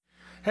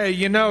Hey,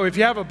 if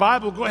you have a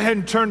Bible, go ahead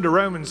and turn to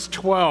Romans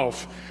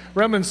 12.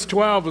 Romans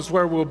 12 is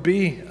where we'll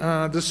be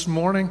this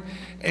morning,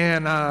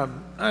 and I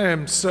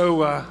am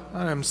so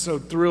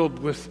thrilled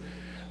with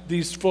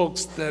these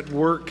folks that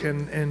work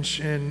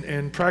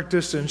and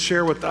practice and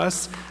share with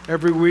us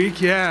every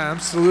week. Yeah,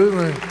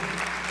 absolutely.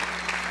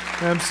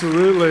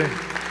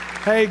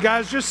 Hey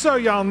guys, just so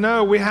y'all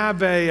know, we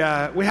have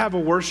a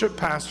worship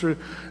pastor.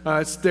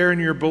 It's there in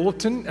your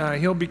bulletin.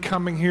 He'll be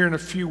coming here in a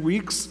few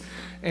weeks.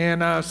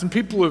 And some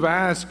people have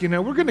asked,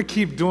 we're going to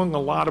keep doing a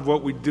lot of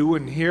what we do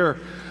in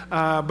here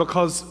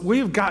because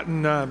we've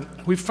gotten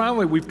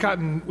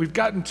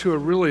to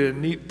a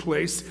neat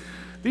place.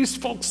 These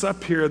folks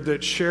up here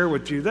that share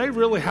with you, they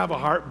really have a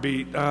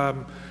heartbeat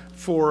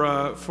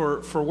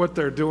for what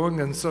they're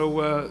doing, and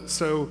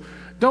so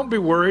don't be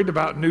worried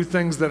about new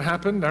things that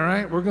happened. All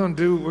right, we're going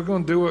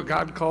to do what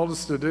God called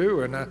us to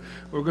do, and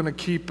we're going to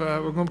keep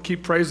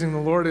praising the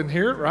Lord in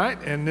here, right?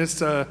 In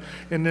this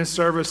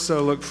service.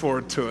 So look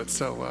forward to it.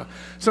 So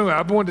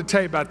I wanted to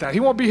tell you about that. He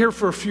won't be here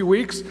for a few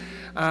weeks,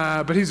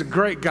 but he's a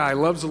great guy.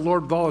 Loves the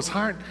Lord with all his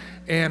heart,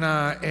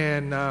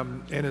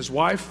 and his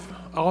wife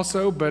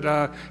also.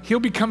 But he'll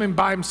be coming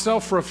by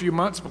himself for a few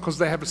months because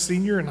they have a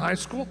senior in high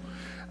school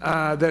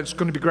that's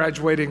going to be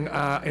graduating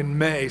in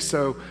May.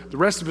 So the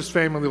rest of his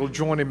family will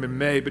join him in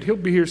May, but he'll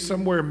be here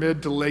somewhere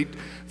mid to late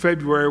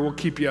February. We'll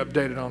keep you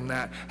updated on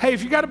that. Hey,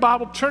 if you got a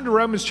Bible, turn to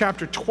Romans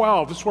chapter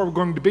 12. This is where we're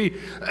going to be.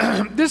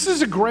 This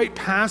is a great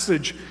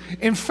passage.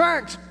 In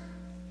fact,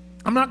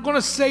 I'm not going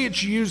to say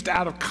it's used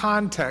out of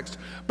context,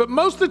 but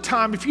most of the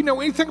time, if you know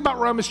anything about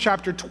Romans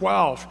chapter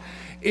 12,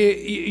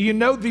 you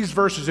know these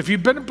verses. If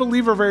you've been a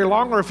believer very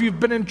long, or if you've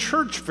been in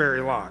church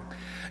very long,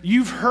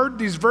 you've heard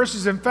these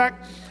verses. In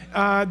fact,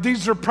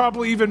 these are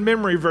probably even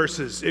memory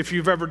verses if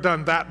you've ever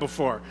done that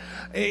before.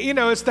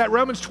 It's that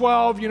Romans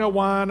 12,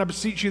 1, I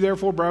beseech you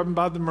therefore, brethren,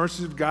 by the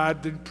mercies of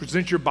God, to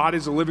present your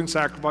bodies a living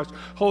sacrifice,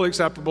 wholly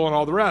acceptable, and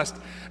all the rest.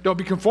 Don't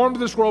be conformed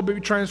to this world, but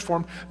be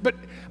transformed. But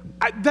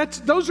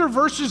those are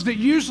verses that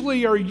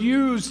usually are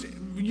used.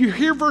 You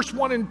hear verse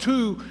 1 and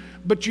 2,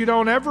 but you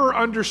don't ever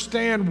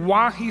understand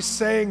why he's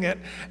saying it,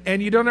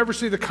 and you don't ever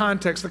see the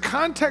context. The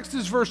context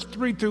is verse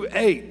 3 through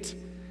 8.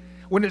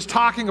 When it's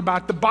talking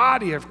about the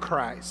body of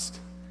Christ.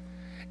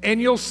 And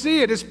you'll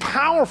see it is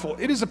powerful.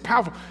 It is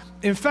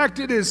in fact,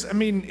 it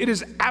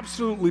is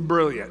absolutely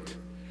brilliant.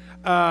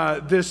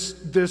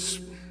 This,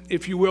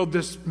 if you will,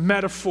 this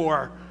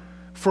metaphor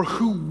for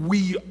who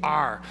we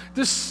are.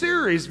 This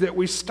series that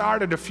we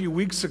started a few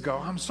weeks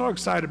ago, I'm so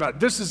excited about it.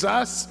 This Is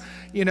Us,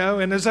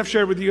 and as I've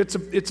shared with you, it's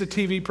a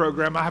TV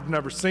program. I have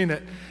never seen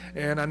it,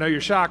 and I know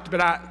you're shocked, but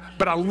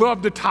I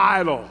love the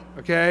title,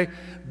 okay?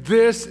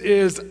 This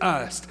Is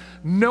Us.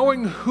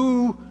 Knowing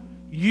who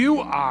you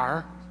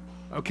are,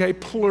 okay,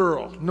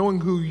 plural, knowing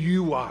who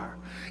you are.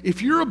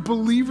 If you're a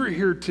believer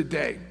here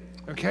today,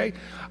 okay,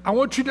 I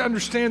want you to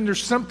understand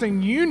there's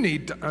something you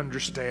need to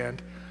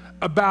understand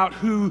about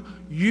who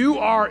you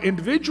are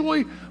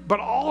individually,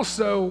 but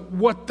also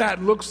what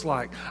that looks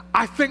like.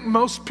 I think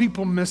most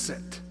people miss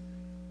it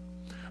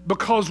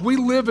because we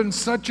live in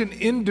such an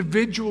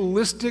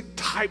individualistic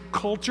type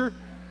culture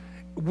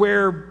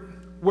where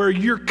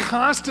you're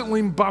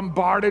constantly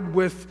bombarded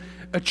with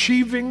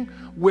achieving,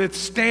 with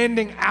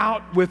standing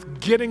out, with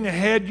getting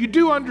ahead. You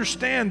do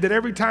understand that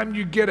every time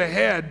you get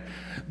ahead,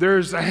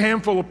 there's a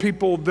handful of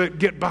people that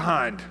get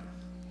behind.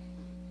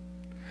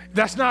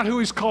 That's not who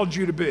he's called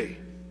you to be,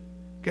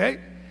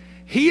 okay?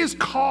 He has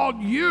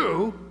called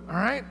you, all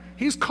right?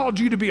 He's called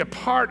you to be a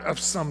part of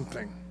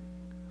something.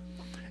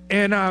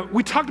 And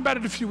we talked about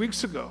it a few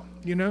weeks ago.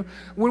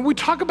 When we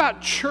talk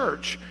about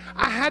church,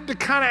 I had to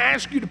kind of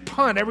ask you to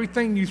punt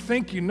everything you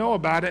think you know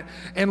about it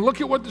and look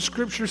at what the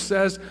scripture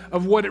says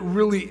of what it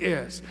really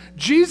is.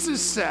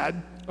 Jesus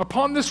said,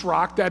 upon this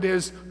rock, that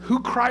is who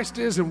Christ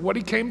is and what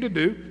he came to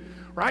do,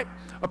 right?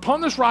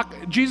 Upon this rock,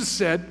 Jesus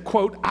said,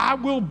 quote, I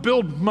will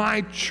build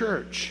my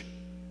church.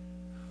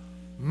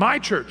 My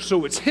church.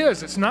 So it's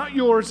his. It's not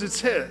yours.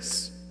 It's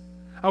his.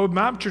 I will build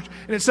my church.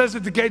 And it says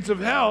that the gates of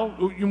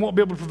hell, you won't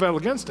be able to prevail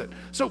against it.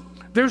 So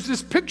there's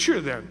this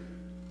picture then.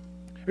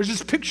 There's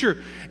this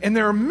picture, and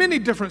there are many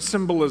different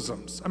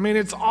symbolisms.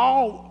 It's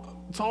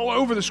all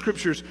over the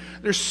scriptures.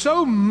 There's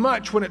so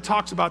much when it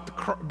talks about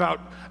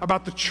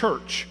the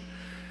church.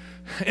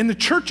 And the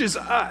church is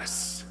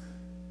us,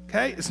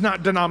 okay? It's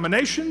not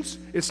denominations.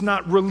 It's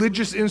not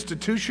religious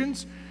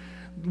institutions.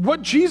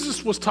 What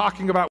Jesus was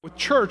talking about with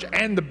church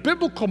and the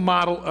biblical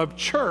model of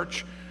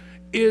church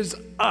is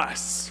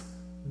us.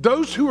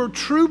 Those who are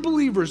true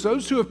believers,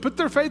 those who have put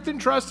their faith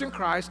and trust in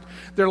Christ,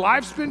 their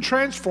life's been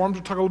transformed.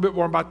 We'll talk a little bit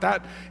more about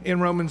that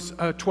in Romans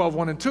 12,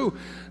 1 and 2.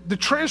 The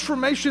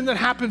transformation that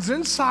happens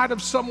inside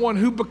of someone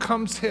who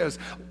becomes his.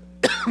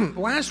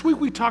 Last week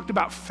we talked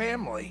about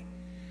family.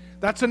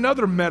 That's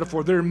another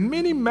metaphor. There are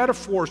many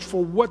metaphors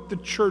for what the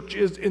church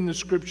is in the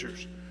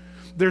scriptures.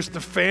 There's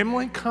the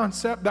family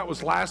concept. That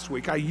was last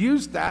week. I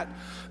used that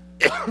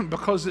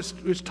because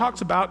it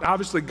talks about,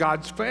 obviously,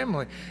 God's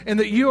family. And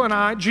that you and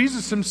I,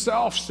 Jesus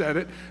himself said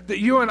it, that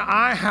you and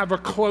I have a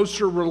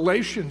closer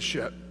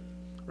relationship,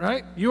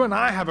 right? You and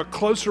I have a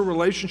closer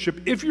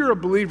relationship, if you're a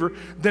believer,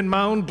 than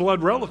my own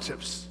blood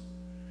relatives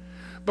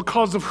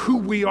because of who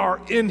we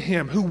are in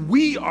him, who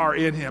we are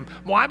in him.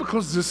 Why?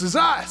 Because this is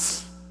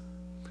us.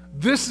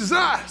 This is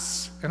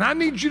us. And I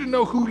need you to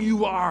know who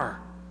you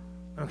are,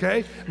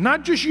 okay?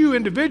 Not just you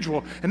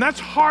individual. And that's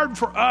hard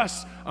for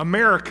us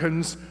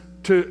Americans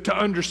to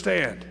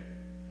understand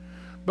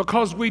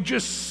because we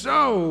just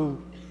so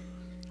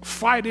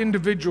fight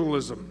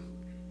individualism.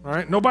 All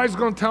right, nobody's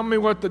going to tell me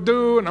what to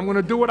do, and I'm going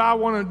to do what I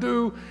want to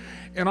do,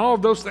 and all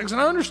of those things.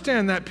 And I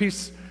understand that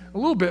piece a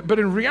little bit, but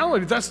in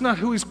reality, that's not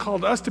who he's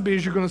called us to be,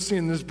 as you're going to see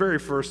in this very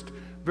first.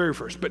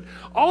 But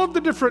all of the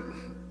different,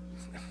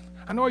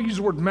 I know I use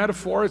the word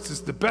metaphor,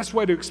 it's the best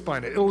way to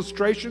explain it.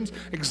 Illustrations,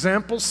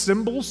 examples,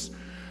 symbols.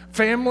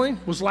 Family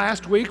was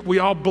last week. We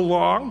all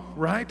belong,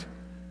 right?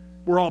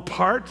 We're all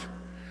part.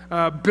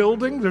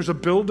 Building, there's a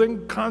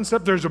building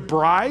concept. There's a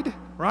bride,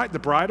 right? The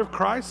bride of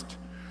Christ.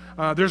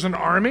 There's an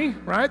army,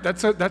 right?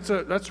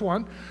 That's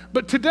one.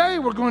 But today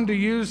we're going to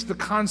use the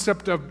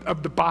concept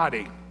of the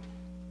body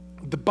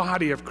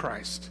of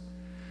Christ,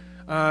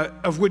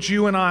 of which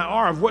you and I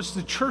are, of what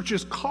the church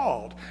is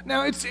called.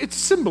 Now it's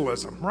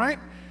symbolism, right?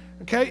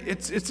 Okay,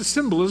 it's a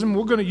symbolism.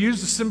 We're going to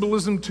use the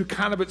symbolism to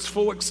kind of its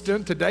full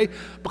extent today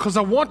because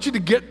I want you to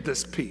get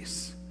this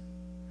piece.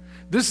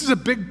 This is a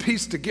big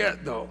piece to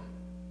get, though.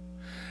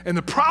 And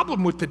the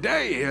problem with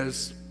today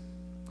is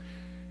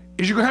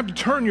you're going to have to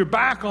turn your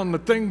back on the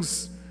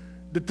things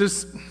that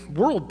this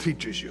world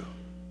teaches you.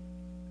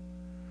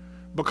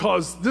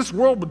 Because this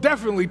world will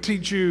definitely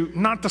teach you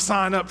not to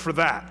sign up for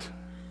that,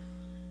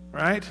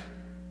 right?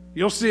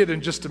 You'll see it in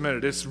just a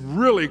minute. It's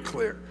really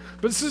clear.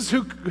 But this is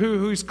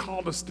who he's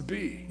called us to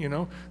be, you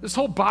know? This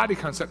whole body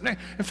concept. Now,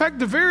 in fact,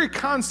 the very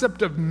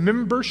concept of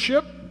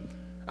membership,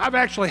 I've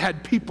actually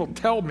had people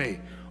tell me,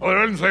 oh, it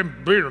doesn't say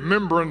being a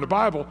member in the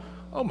Bible.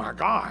 Oh my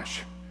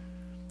gosh.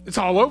 It's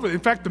all over. In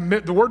fact,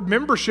 the word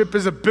membership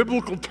is a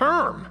biblical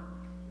term.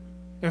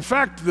 In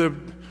fact, the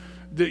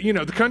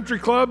country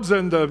clubs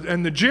and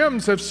the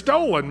gyms have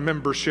stolen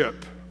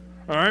membership,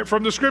 all right,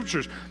 from the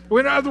scriptures.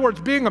 In other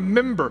words, being a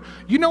member.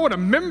 You know what a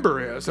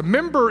member is? A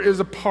member is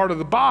a part of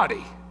the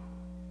body.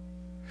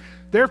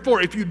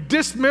 Therefore, if you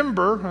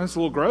dismember, that's a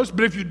little gross,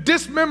 but if you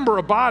dismember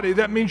a body,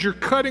 that means you're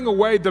cutting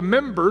away the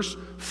members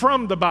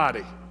from the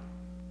body.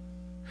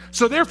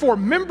 So therefore,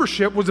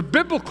 membership was a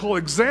biblical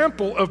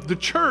example of the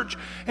church,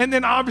 and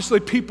then obviously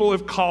people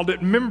have called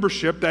it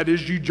membership, that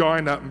is, you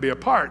join up and be a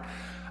part.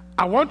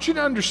 I want you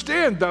to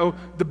understand, though,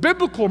 the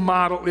biblical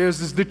model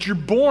is that you're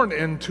born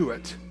into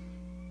it,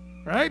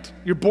 right?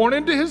 You're born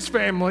into his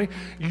family,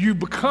 you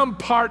become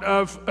part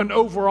of an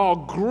overall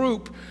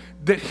group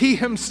that he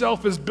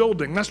himself is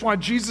building. That's why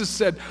Jesus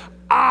said,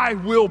 I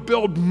will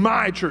build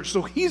my church.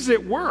 So he's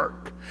at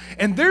work,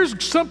 and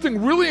there's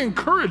something really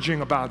encouraging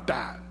about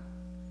that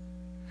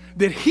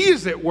he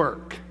is at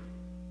work.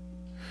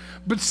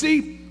 But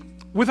see,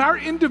 with our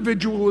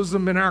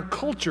individualism in our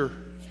culture,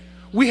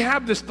 we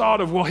have this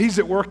thought of, well, he's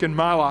at work in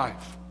my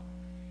life.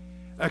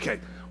 Okay,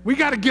 we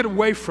got to get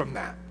away from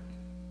that.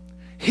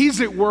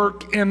 He's at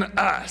work in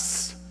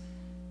us,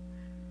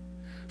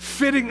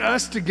 fitting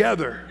us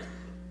together.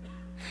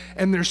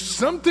 And there's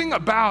something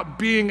about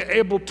being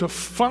able to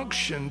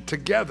function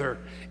together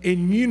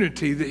in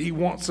unity that he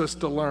wants us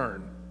to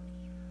learn.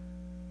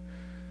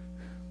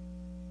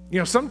 You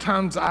know,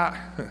 sometimes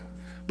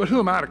but who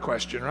am I to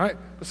question, right?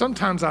 But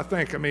sometimes I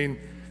think,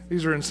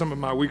 these are in some of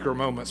my weaker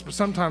moments, but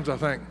sometimes I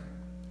think,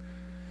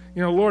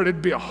 you know, Lord,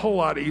 it'd be a whole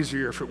lot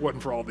easier if it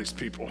wasn't for all these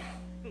people.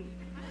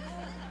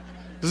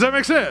 Does that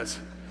make sense?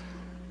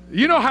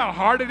 You know how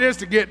hard it is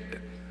to get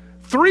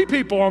 3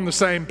 people on the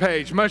same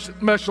page,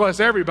 much less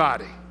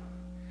everybody.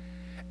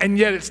 And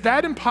yet it's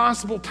that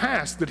impossible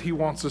task that he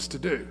wants us to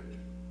do.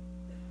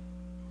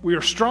 We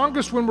are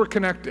strongest when we're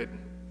connected.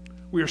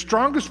 We are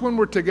strongest when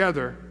we're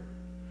together,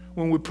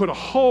 when we put a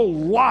whole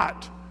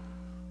lot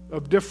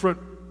of different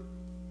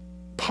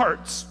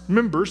parts,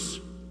 members,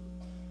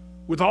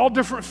 with all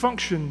different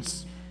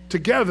functions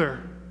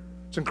together.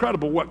 It's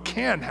incredible what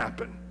can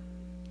happen.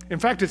 In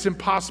fact, it's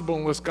impossible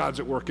unless God's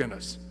at work in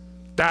us.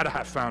 That I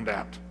have found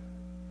out.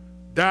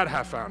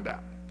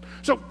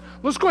 So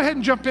let's go ahead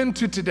and jump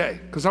into today,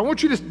 because I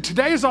want you to,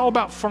 today is all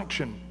about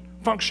functioning.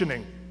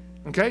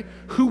 Okay?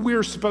 Who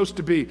we're supposed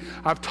to be.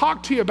 I've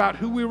talked to you about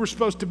who we were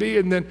supposed to be,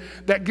 and then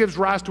that gives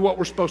rise to what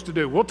we're supposed to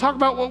do. We'll talk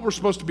about what we're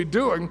supposed to be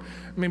doing,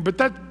 but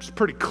that's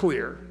pretty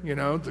clear. You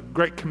know, the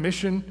Great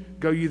Commission,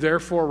 go ye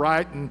therefore,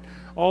 right? And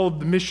all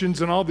of the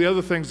missions and all the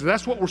other things,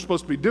 that's what we're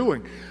supposed to be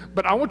doing.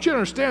 But I want you to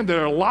understand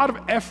that a lot of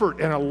effort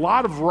and a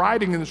lot of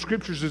writing in the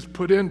scriptures is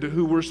put into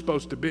who we're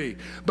supposed to be.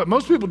 But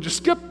most people just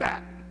skip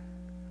that.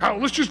 Oh,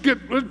 let's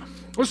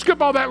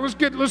skip all that.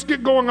 Let's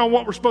get going on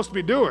what we're supposed to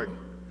be doing.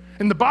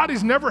 And the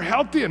body's never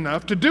healthy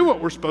enough to do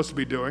what we're supposed to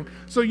be doing.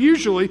 So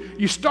usually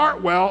you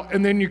start well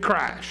and then you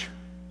crash,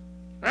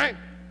 right?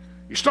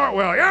 You start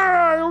well,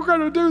 yeah, we're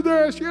going to do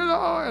this,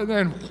 and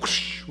then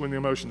whoosh, when the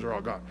emotions are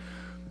all gone.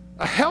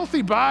 A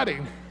healthy body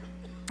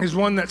is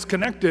one that's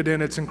connected,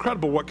 and it's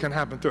incredible what can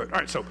happen through it. All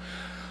right, so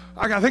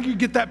I think you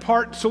get that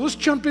part. So let's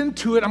jump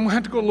into it. I'm going to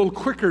have to go a little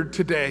quicker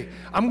today.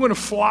 I'm going to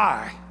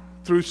fly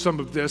through some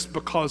of this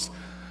because,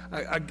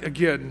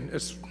 again,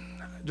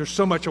 there's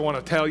so much I want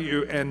to tell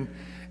you,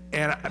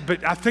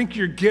 but I think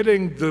you're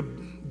getting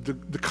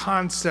the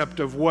concept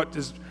of what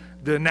is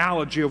the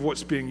analogy of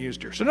what's being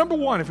used here. So number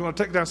one, if you want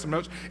to take down some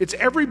notes, it's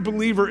every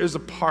believer is a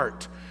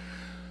part.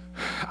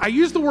 I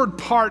use the word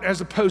part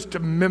as opposed to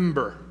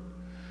member,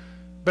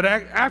 but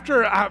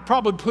after I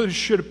probably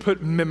should have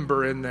put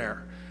member in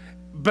there.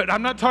 But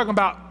I'm not talking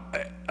about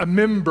a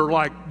member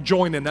like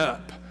joining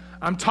up.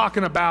 I'm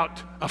talking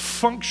about a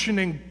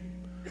functioning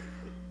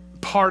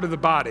part of the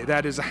body.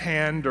 That is a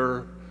hand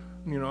or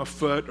a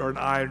foot or an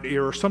eye or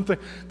ear or something.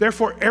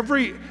 Therefore,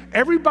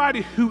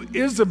 everybody who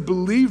is a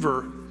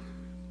believer,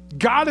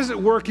 God is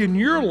at work in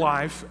your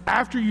life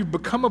after you've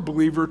become a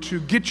believer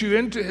to get you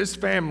into his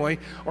family,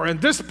 or in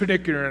this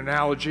particular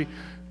analogy,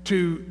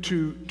 to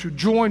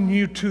join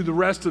you to the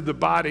rest of the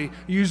body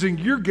using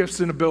your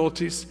gifts and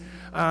abilities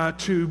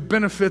to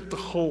benefit the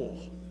whole.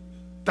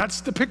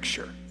 That's the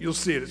picture. You'll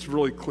see it. It's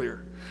really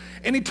clear.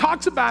 And he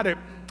talks about it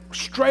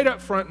straight up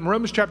front in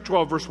Romans chapter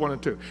 12, verse 1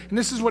 and 2. And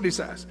this is what he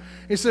says.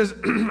 He says,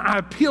 I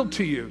appeal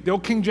to you. The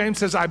old King James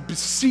says, I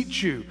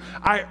beseech you.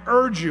 I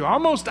urge you.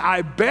 Almost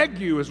I beg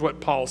you is what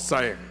Paul's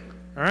saying.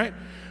 All right?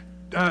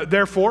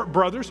 Therefore,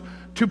 brothers,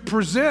 to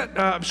present,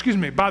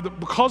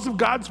 because of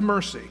God's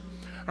mercy.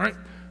 All right?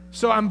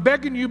 So I'm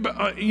begging you,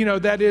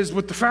 that is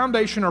with the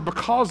foundation or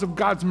because of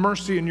God's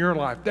mercy in your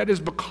life. That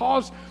is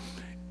because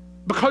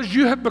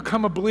you have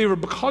become a believer,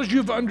 because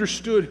you've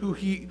understood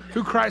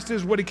who Christ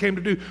is, what he came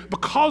to do,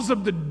 because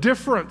of the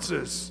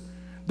differences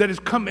that has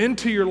come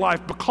into your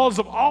life, because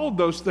of all of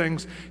those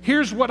things,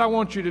 here's what I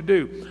want you to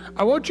do.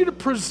 I want you to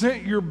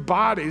present your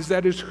bodies,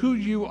 that is who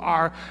you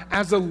are,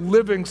 as a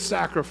living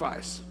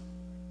sacrifice,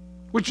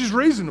 which is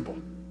reasonable,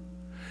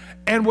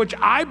 and which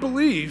I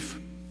believe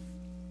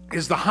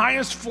is the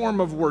highest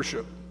form of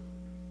worship.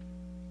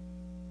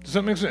 Does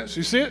that make sense?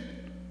 You see it?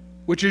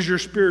 Which is your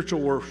spiritual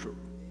worship.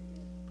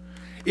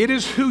 It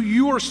is who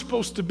you are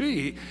supposed to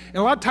be. And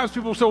a lot of times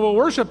people say, well,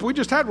 worship, we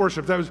just had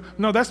worship.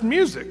 No, that's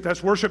music.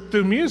 That's worship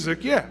through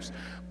music, yes.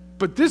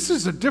 But this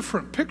is a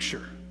different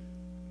picture.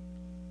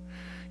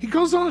 He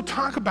goes on to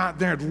talk about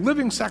their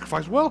living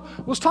sacrifice. Well,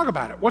 let's talk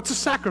about it. What's a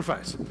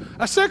sacrifice?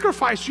 A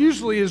sacrifice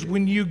usually is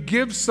when you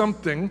give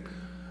something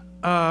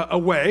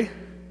away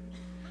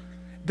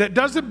that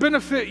doesn't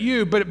benefit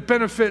you, but it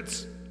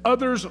benefits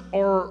others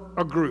or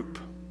a group.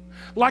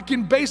 Like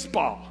in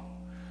baseball,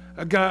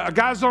 a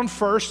guy's on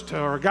first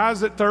or a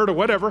guy's at third or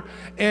whatever,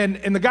 and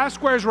the guy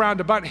squares around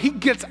the bunt. He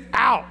gets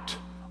out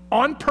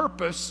on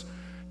purpose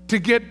to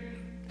get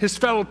his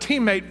fellow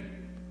teammate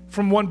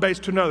from one base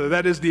to another.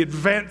 That is the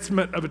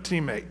advancement of a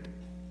teammate.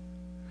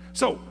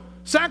 So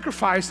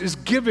sacrifice is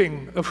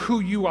giving of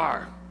who you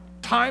are.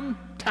 Time,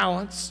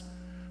 talents,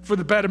 for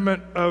the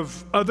betterment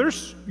of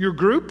others, your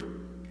group,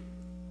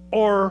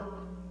 or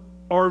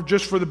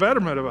just for the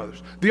betterment of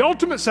others. The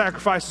ultimate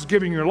sacrifice is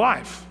giving your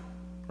life,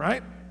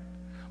 right?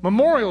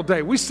 Memorial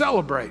Day, we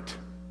celebrate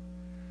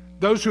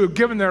those who have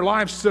given their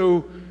lives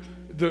for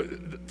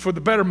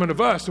the betterment of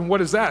us. And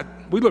what is that?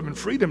 We live in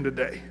freedom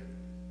today.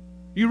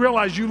 You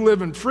realize you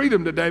live in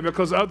freedom today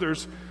because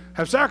others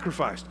have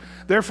sacrificed.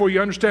 Therefore,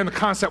 you understand the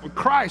concept with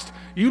Christ.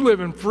 You live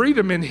in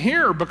freedom in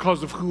here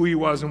because of who he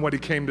was and what he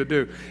came to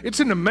do. It's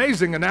an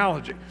amazing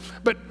analogy.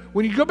 But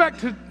when you go back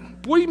to,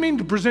 what do you mean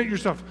to present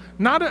yourself?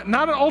 Not an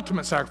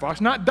ultimate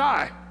sacrifice, not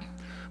die.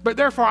 But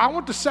therefore, I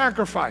want to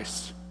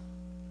sacrifice.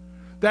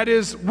 That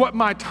is what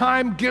my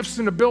time, gifts,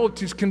 and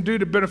abilities can do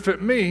to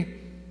benefit me.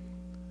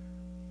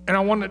 And I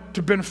want it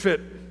to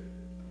benefit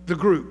the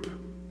group.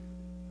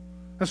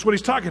 That's what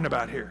he's talking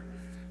about here.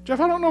 Jeff,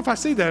 I don't know if I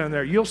see that in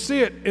there. You'll see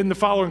it in the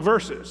following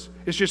verses.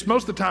 It's just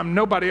most of the time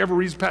nobody ever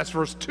reads past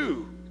verse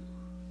 2.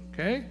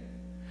 Okay?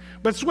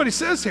 But it's what he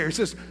says here. He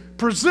says,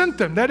 present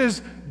them. That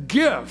is,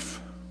 give.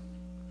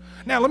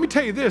 Now, let me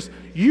tell you this.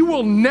 You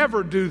will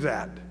never do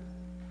that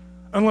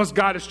unless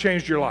God has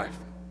changed your life.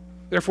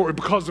 Therefore,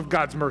 because of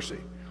God's mercy.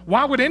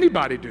 Why would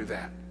anybody do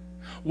that?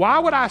 Why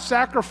would I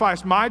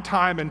sacrifice my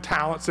time and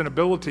talents and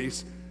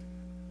abilities?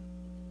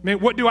 I mean,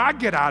 what do I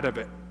get out of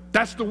it?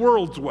 That's the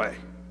world's way.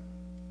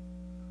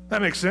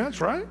 That makes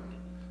sense, right?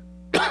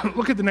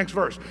 Look at the next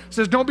verse. It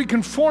says, don't be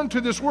conformed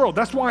to this world.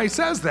 That's why he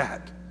says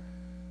that.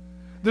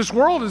 This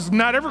world is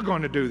not ever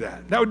going to do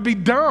that. That would be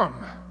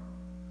dumb.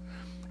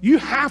 You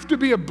have to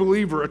be a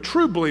believer, a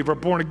true believer, a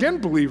born-again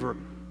believer,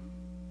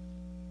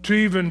 to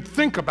even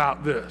think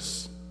about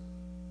this.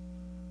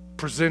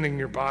 Presenting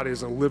your body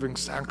as a living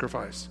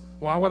sacrifice.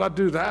 Why would I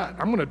do that?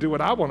 I'm going to do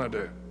what I want to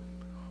do.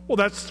 Well,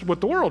 that's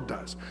what the world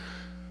does.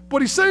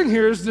 What he's saying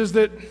here is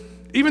that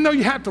even though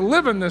you have to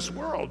live in this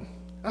world,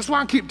 that's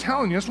why I keep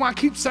telling you, that's why I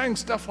keep saying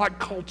stuff like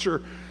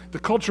culture, the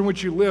culture in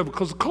which you live,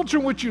 because the culture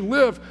in which you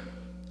live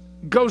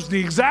goes the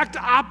exact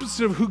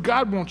opposite of who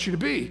God wants you to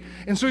be.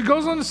 And so he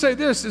goes on to say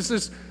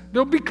this,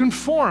 don't be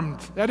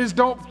conformed. That is,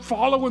 don't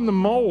follow in the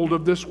mold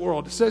of this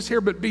world. It says here,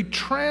 but be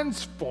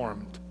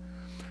transformed.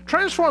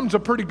 Transformed is a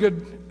pretty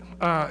good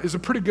is a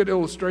pretty good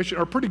illustration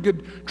or a pretty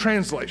good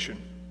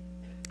translation.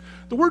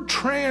 The word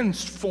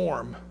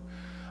transform,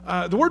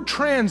 the word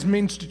trans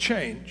means to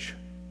change,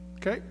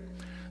 okay?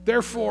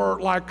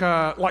 Therefore,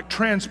 like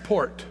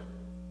transport,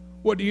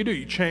 what do?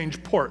 You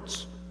change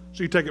ports.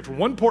 So you take it from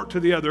one port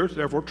to the other,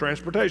 therefore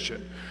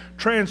transportation.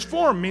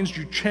 Transform means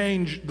you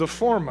change the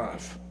form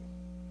of.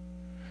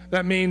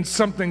 That means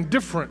something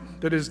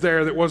different that is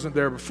there that wasn't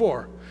there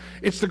before.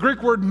 It's the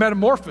Greek word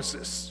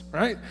metamorphosis,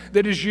 right?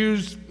 That is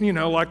used,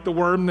 like the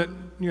worm that,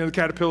 the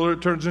caterpillar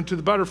that turns into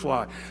the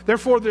butterfly.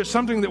 Therefore, there's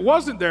something that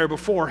wasn't there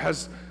before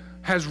has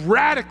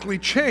radically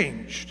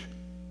changed.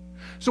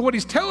 So what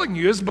he's telling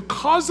you is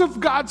because of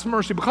God's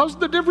mercy, because of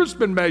the difference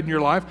been made in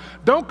your life,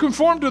 don't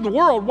conform to the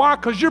world. Why?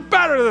 Because you're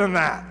better than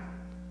that.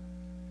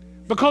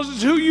 Because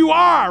it's who you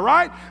are,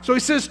 right? So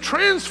he says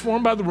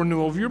transform by the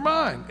renewal of your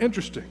mind.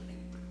 Interesting.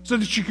 So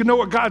that you can know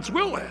what God's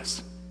will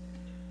is.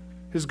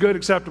 His good,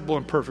 acceptable,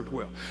 and perfect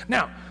will.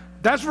 Now,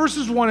 that's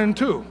verses 1 and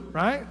 2,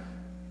 right?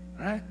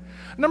 Right?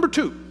 Number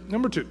two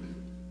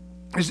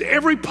is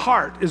every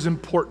part is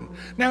important.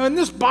 Now, in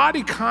this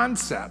body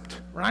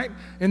concept, right?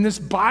 In this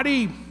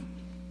body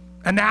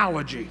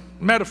analogy,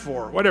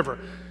 metaphor, whatever,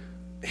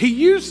 he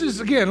uses,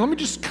 again, let me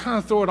just kind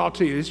of throw it all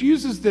to you. He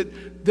uses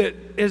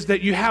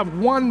that you have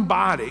one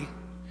body,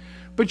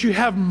 but you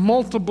have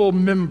multiple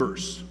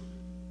members.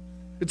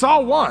 It's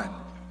all one.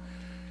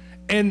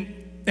 And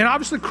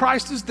obviously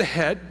Christ is the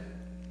head,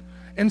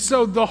 and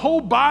so the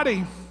whole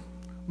body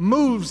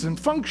moves and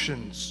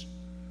functions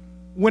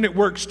when it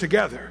works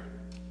together.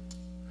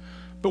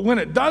 But when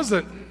it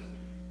doesn't,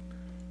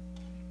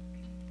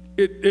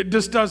 it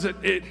just doesn't,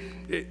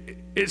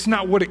 it's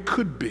not what it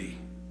could be,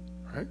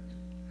 right?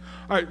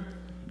 All right,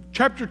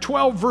 chapter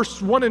 12,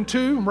 verse 1 and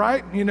 2,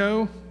 right?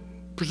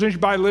 Present your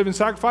body a living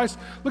sacrifice.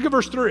 Look at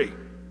verse 3.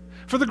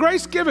 For the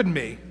grace given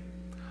me,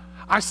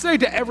 I say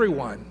to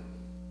everyone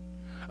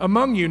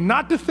among you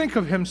not to think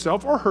of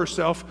himself or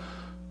herself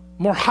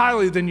more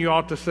highly than you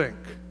ought to think,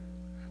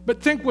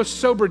 but think with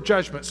sober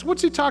judgment. So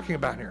what's he talking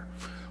about here?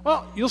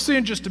 Well, you'll see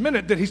in just a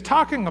minute that he's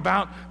talking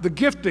about the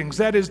giftings,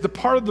 that is the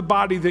part of the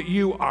body that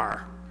you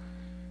are,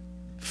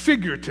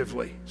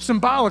 figuratively,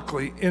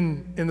 symbolically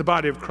in the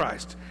body of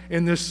Christ,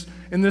 in this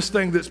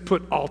thing that's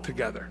put all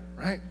together,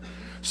 right?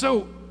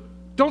 So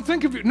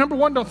number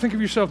one, don't think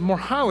of yourself more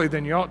highly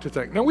than you ought to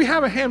think. Now, we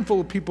have a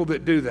handful of people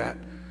that do that.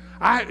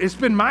 It's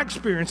been my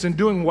experience in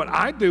doing what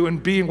I do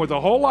and being with a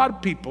whole lot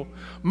of people.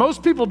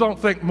 Most people don't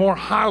think more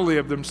highly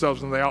of themselves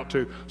than they ought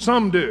to.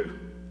 Some do.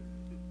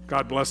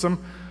 God bless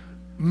them.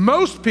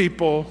 Most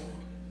people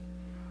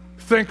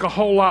think a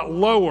whole lot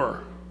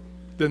lower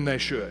than they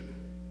should.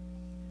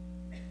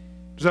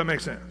 Does that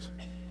make sense?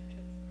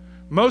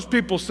 Most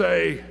people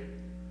say,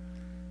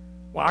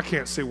 well, I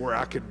can't see where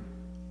I could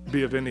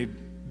be of any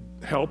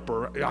help,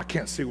 or I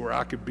can't see where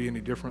I could be any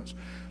difference.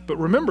 But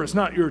remember, it's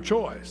not your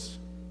choice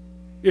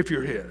if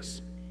you're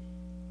his.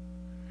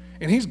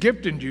 And he's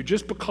gifted you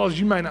just because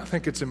you may not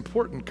think it's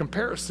important.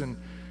 Comparison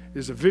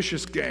is a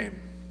vicious game.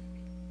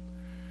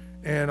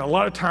 And a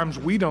lot of times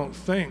we don't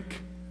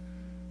think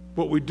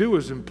what we do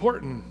is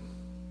important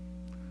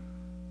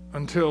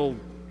until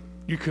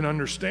you can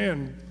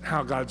understand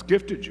how God's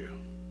gifted you,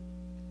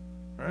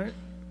 right?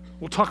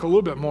 We'll talk a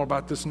little bit more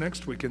about this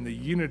next week in the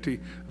unity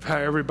of how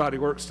everybody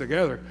works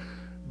together.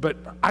 But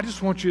I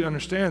just want you to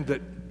understand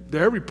that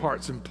every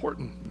part's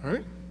important,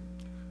 right?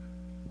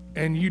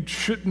 And you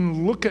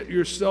shouldn't look at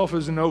yourself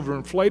as an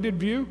overinflated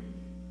view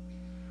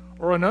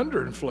or an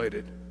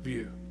underinflated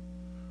view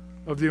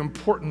of the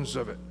importance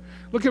of it.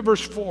 Look at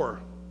verse 4.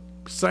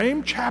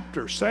 Same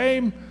chapter,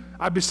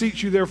 I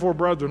beseech you therefore,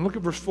 brethren. Look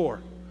at verse 4.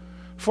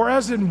 For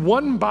as in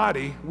one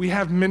body we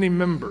have many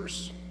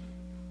members.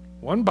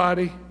 One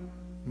body,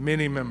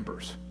 many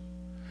members.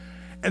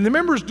 And the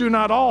members do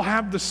not all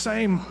have the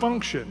same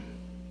function.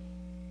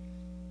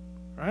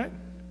 Right?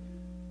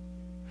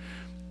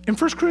 In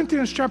 1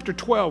 Corinthians chapter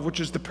 12, which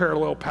is the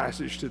parallel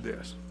passage to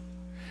this,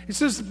 it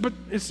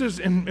says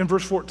in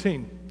verse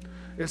 14,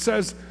 it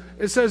says,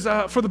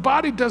 for the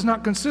body does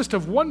not consist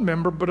of one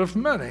member, but of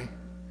many.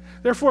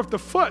 Therefore, if the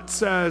foot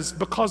says,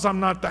 because I'm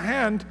not the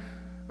hand,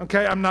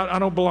 okay, I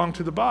don't belong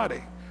to the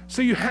body.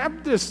 So you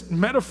have this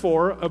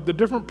metaphor of the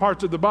different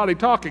parts of the body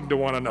talking to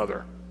one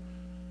another.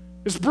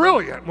 It's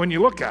brilliant when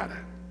you look at it.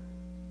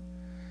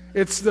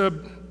 It's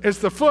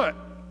the foot,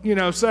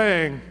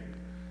 saying,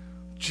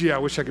 gee, I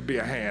wish I could be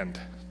a hand.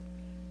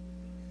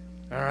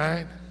 All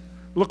right?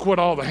 Look what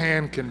all the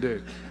hand can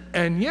do.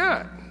 And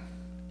yet,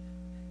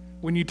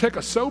 when you take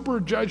a sober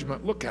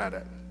judgment, look at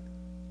it.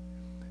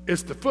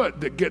 It's the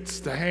foot that gets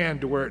the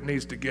hand to where it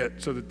needs to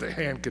get so that the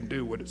hand can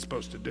do what it's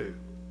supposed to do.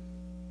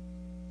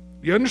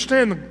 You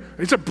understand?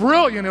 It's a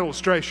brilliant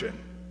illustration,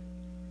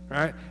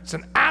 right? It's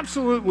an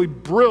absolutely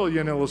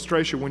brilliant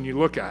illustration when you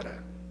look at it.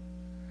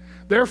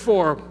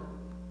 Therefore,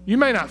 you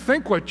may not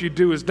think what you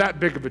do is that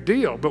big of a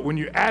deal, but when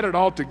you add it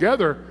all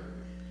together,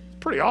 it's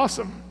pretty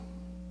awesome.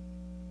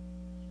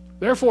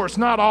 Therefore, it's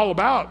not all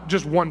about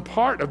just one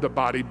part of the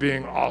body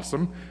being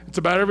awesome. It's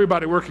about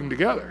everybody working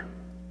together.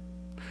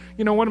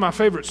 One of my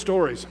favorite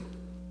stories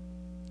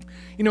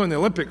You know, in the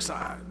Olympics, it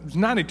was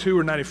 92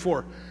 or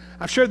 94.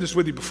 I've shared this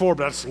with you before,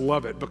 but I just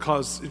love it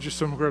because it's just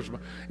so incredible.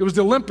 It was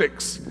the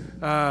Olympics,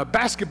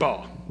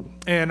 basketball.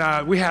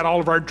 And we had all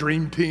of our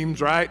dream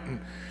teams, right?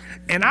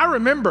 And I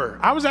remember,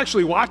 I was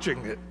actually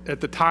watching it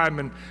at the time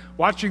and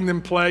watching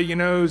them play, you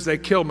know, as they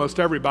kill most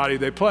everybody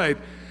they played.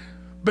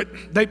 But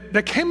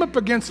they came up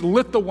against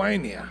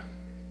Lithuania.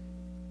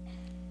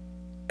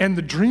 And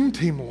the dream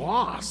team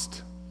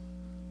lost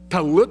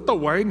to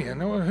Lithuania.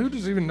 No, who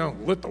does even know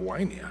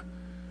Lithuania?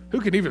 Who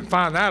can even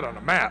find that on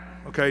a map?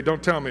 Okay,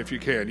 don't tell me if you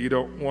can. You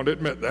don't want to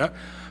admit that.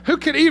 Who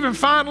can even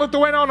find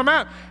Lithuania on a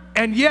map?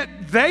 And yet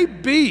they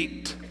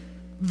beat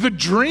the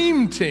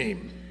dream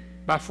team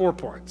by 4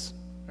 points,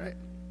 right?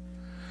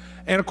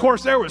 And of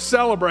course, there was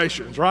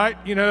celebrations, right?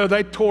 You know,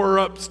 they tore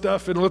up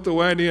stuff in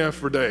Lithuania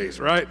for days,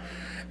 right?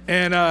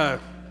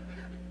 But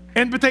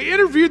they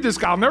interviewed this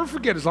guy. I'll never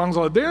forget as long as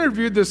I live. They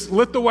interviewed this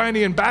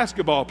Lithuanian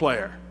basketball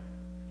player,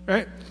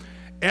 right?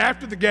 And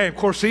after the game, of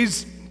course,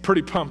 he's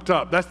pretty pumped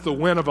up. That's the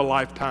win of a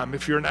lifetime.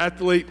 If you're an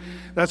athlete,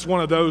 that's one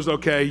of those,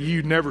 okay,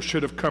 you never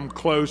should have come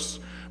close,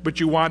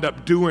 but you wind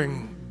up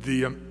doing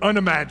the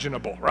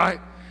unimaginable, right?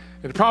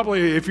 And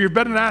probably, if you've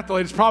been an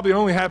athlete, it's probably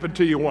only happened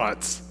to you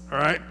once, all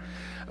right?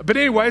 But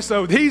anyway,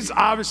 so he's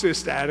obviously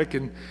ecstatic,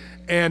 and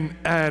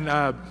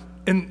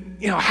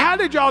you know, how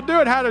did y'all do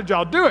it? How did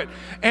y'all do it?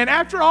 And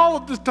after all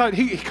of this time,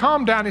 he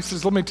calmed down. He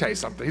says, let me tell you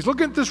something. He's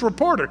looking at this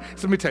reporter. He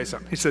said, let me tell you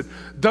something. He said,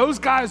 those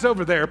guys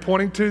over there,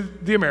 pointing to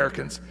the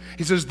Americans,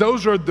 he says,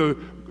 those are the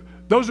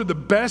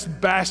best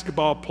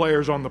basketball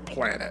players on the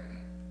planet.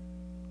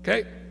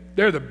 Okay?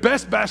 They're the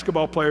best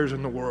basketball players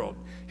in the world.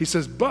 He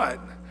says,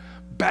 but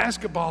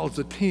basketball is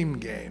a team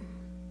game.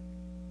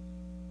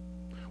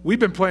 We've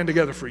been playing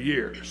together for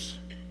years.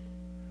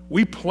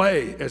 We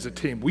play as a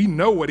team. We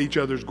know what each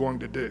other's going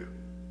to do.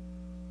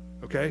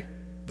 Okay?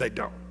 They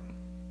don't.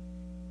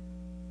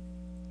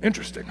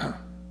 Interesting, huh?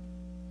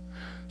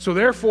 So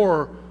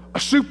therefore, a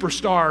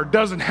superstar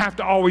doesn't have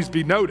to always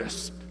be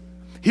noticed.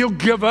 He'll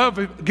give up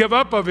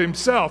of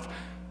himself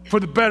for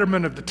the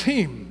betterment of the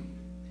team.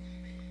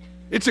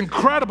 It's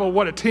incredible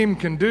what a team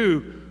can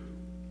do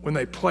when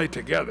they play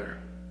together.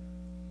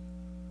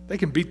 They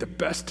can beat the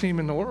best team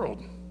in the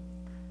world.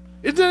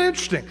 Isn't that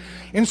interesting?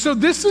 And so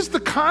this is the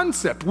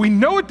concept. We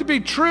know it to be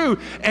true,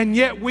 and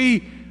yet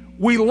we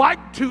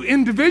like to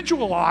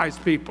individualize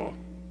people.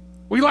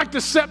 We like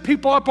to set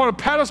people up on a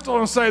pedestal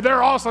and say,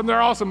 they're awesome,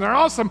 they're awesome, they're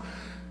awesome.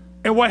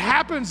 And what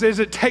happens is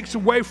it takes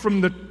away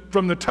from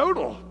the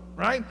total,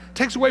 right? It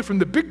takes away from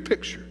the big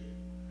picture.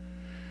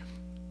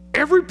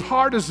 Every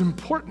part is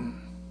important.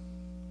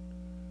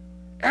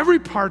 Every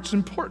part's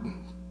important,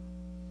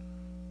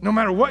 no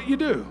matter what you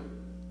do.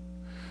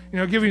 You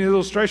know, giving you an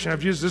illustration,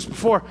 I've used this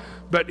before,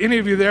 but any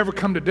of you that ever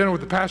come to dinner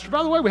with the pastor,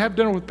 by the way, we have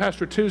dinner with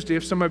Pastor Tuesday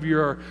if some of you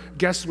are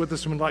guests with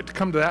us and would like to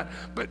come to that.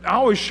 But I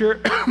always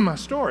share my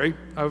story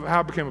of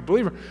how I became a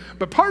believer.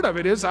 But part of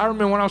it is, I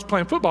remember when I was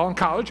playing football in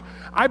college,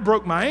 I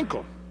broke my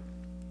ankle.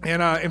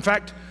 And in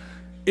fact,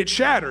 it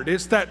shattered.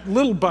 It's that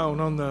little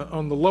bone on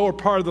the lower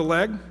part of the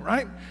leg,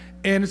 right?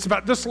 And it's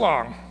about this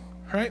long,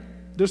 right?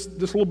 This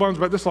little bone's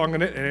about this long,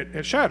 and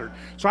it shattered.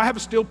 So I have a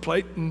steel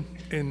plate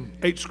and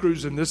 8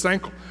 screws in this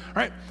ankle,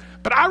 right?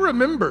 But I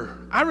remember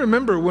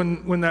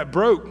when that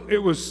broke, it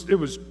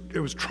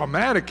was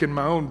traumatic in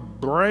my own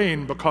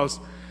brain because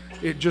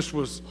it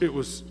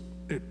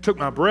took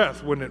my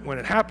breath when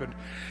it happened.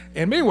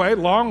 And anyway,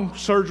 long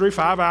surgery,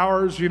 5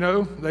 hours, you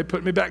know, they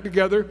put me back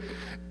together,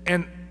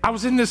 and I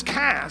was in this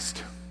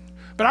cast.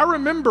 But I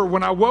remember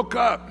when I woke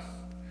up,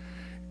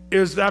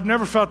 I've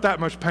never felt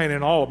that much pain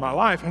in all of my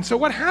life. And so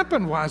what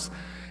happened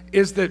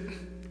is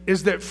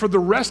that for the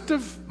rest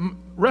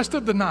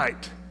of the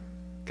night,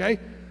 okay,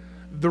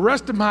 the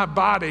rest of my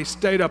body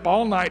stayed up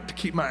all night to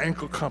keep my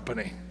ankle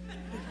company.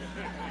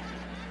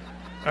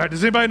 All right,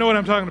 does anybody know what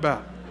I'm talking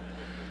about?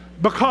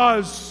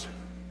 Because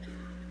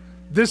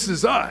this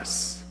is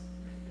us,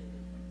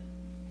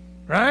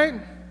 right?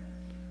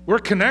 We're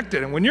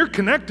connected, and when you're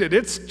connected,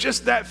 it's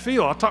just that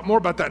feel. I'll talk more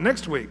about that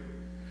next week.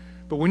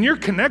 But when you're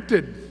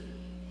connected,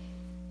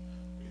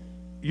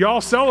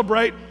 y'all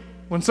celebrate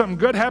when something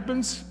good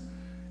happens,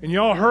 and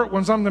y'all hurt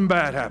when something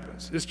bad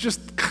happens. It's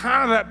just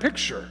kind of that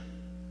picture.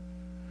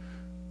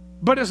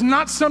 But it's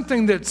not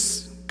something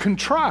that's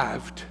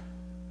contrived.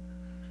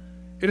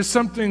 It is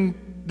something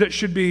that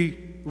should be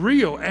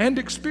real and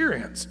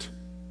experienced.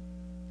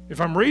 If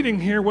I'm reading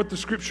here what the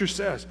scripture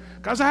says,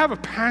 guys, I have a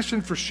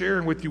passion for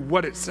sharing with you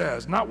what it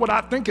says. Not what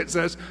I think it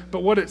says,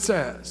 but what it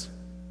says.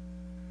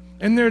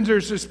 And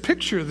there's this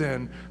picture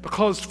then,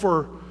 because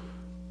for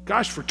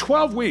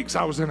 12 weeks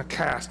I was in a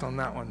cast on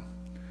that one.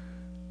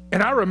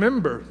 And I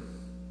remember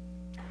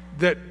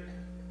that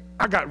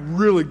I got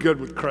really good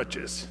with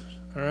crutches,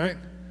 all right?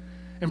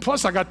 And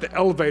plus I got the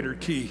elevator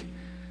key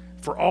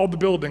for all the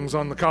buildings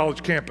on the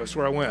college campus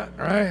where I went,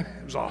 all right?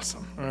 It was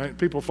awesome, all right?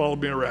 People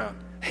followed me around.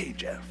 Hey,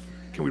 Jeff,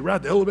 can we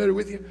ride the elevator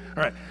with you?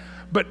 All right.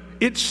 But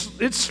it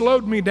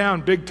slowed me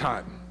down big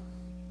time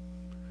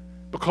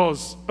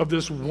because of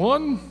this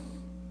one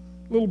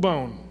little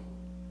bone.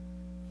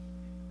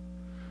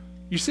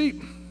 You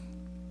see,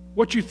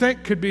 what you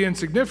think could be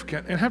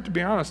insignificant, and I have to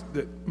be honest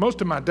that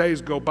most of my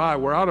days go by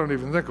where I don't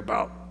even think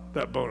about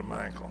that bone in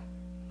my ankle.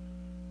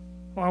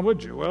 Why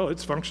would you? Well,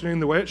 it's functioning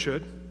the way it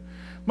should.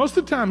 Most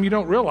of the time you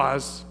don't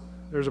realize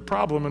there's a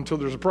problem until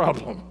there's a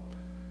problem,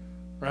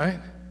 right?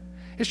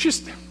 I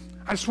just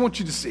want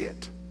you to see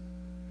it.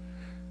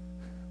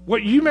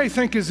 What you may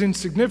think is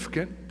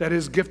insignificant, that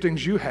is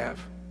giftings you have,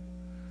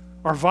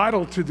 are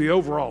vital to the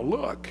overall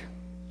look.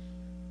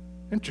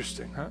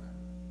 Interesting, huh?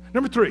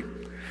 Number 3,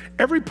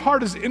 every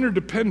part is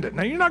interdependent.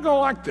 Now, you're not going to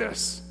like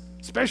this,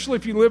 especially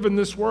if you live in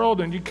this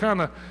world and you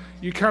kind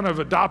of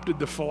adopted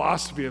the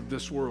philosophy of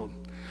this world.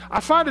 I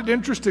find it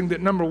interesting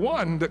that, number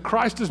 1, that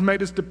Christ has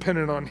made us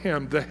dependent on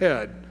him, the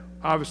head,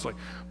 obviously.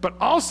 But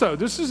also,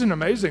 this is an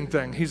amazing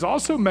thing, he's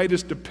also made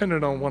us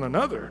dependent on one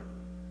another.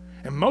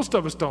 And most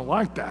of us don't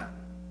like that,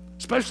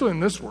 especially in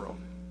this world.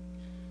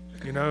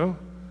 You know,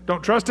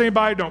 don't trust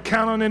anybody, don't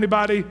count on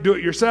anybody, do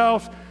it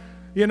yourself,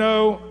 you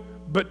know.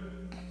 But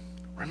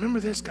remember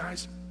this,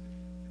 guys,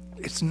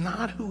 it's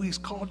not who he's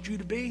called you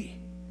to be.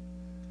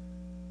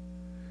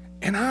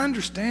 And I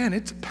understand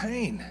it's a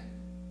pain.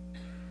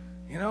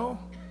 You know,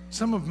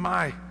 some of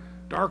my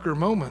darker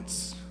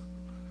moments,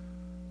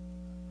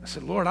 I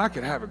said, Lord, I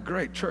could have a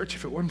great church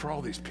if it wasn't for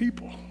all these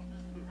people.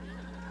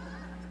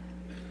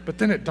 But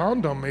then it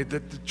dawned on me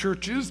that the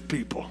church is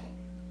people.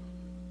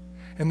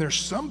 And there's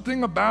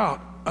something about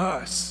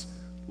us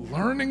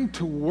learning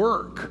to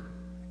work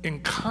in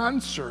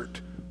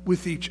concert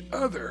with each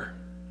other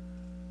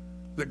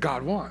that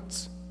God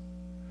wants.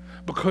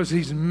 Because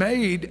he's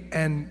made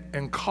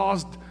and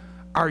caused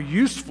our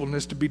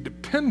usefulness to be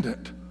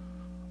dependent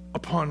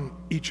upon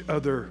each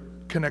other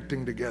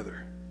connecting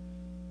together.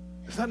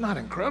 Is that not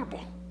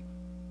incredible?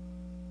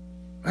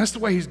 That's the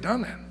way he's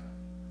done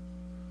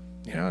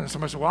it. You know, and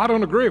somebody said, well, I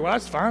don't agree. Well,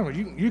 that's fine. Well,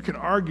 you can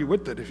argue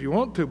with it if you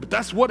want to, but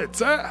that's what it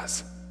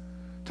says.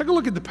 Take a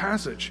look at the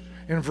passage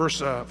in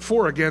verse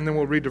 4 again, then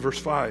we'll read to verse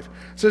 5.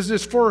 It says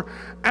this, for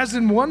as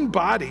in one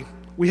body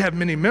we have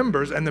many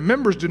members, and the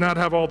members do not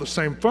have all the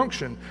same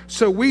function,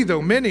 so we,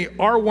 though many,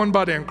 are one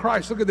body in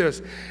Christ. Look at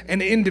this.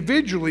 And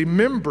individually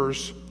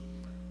members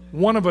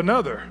one of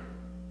another.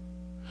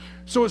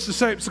 So it's the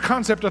same. It's the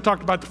concept I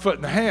talked about, the foot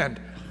and the hand.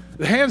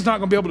 The hand's not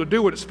going to be able to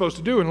do what it's supposed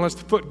to do unless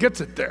the foot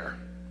gets it there.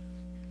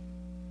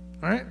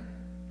 Right?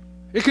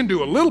 It can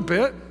do a little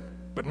bit,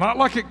 but not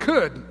like it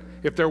could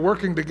if they're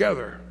working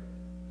together.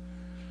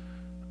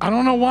 I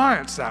don't know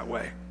why it's that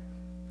way.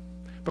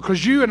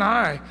 Because you and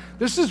I,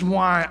 this is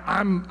why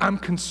I'm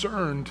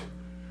concerned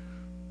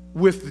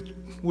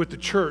with the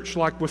church,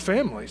 like with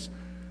families.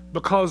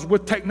 Because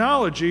with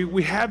technology,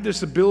 we have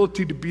this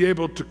ability to be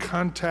able to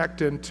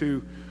contact and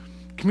to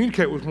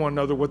communicate with one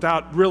another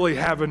without really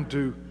having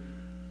to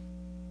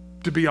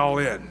be all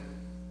in.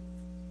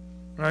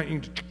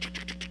 Right?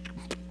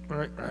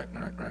 Right.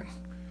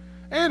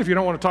 And if you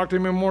don't want to talk to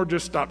them anymore,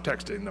 just stop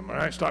texting them, all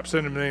right? Stop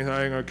sending them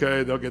anything,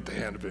 okay? They'll get the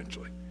hand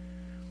eventually.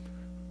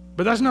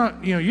 But that's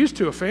not, used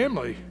to a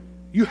family,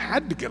 you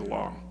had to get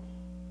along,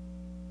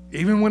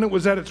 even when it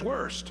was at its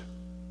worst.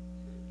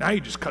 Now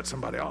you just cut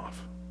somebody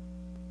off,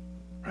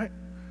 right?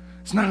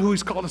 It's not who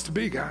he's called us to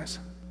be, guys.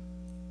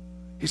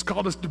 He's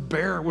called us to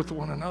bear with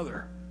one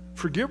another,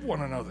 forgive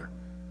one another.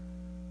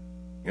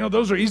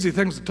 Those are easy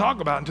things to talk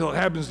about until it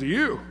happens to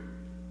you.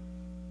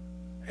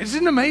 It's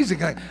an amazing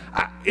thing.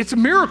 It's a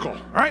miracle,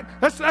 right?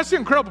 That's the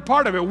incredible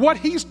part of it. What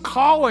he's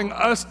calling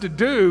us to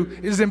do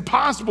is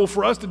impossible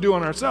for us to do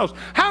on ourselves.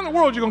 How in the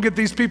world are you going to get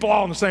these people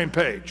all on the same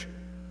page?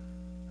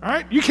 All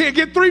right? You can't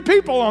get 3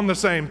 people on the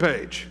same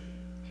page.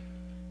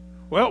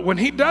 Well, when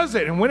he does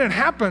it and when it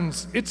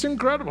happens, it's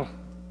incredible.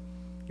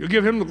 You'll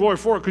give him the glory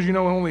for it because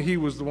only he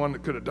was the one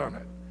that could have done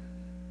it.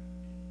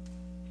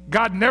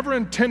 God never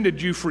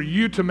intended for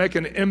you to make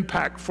an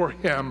impact for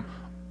him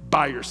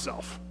by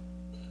yourself.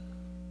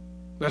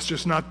 That's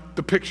just not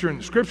the picture in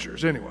the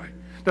scriptures anyway.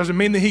 Doesn't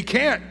mean that he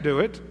can't do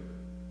it,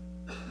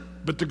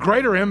 but the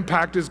greater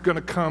impact is going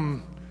to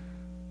come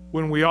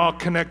when we all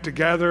connect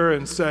together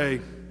and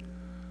say,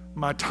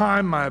 my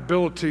time, my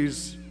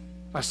abilities,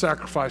 I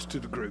sacrifice to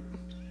the group,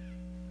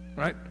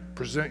 right?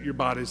 Present your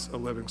bodies a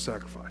living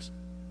sacrifice.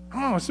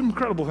 Oh, it's an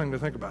incredible thing to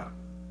think about.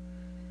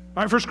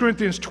 All right, 1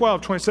 Corinthians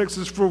 12:26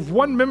 says, for if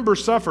one member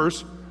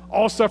suffers,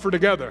 all suffer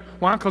together.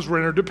 Why? Because we're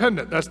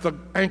interdependent. That's the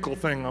ankle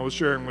thing I was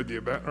sharing with you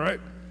about, right?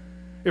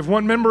 If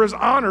one member is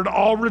honored,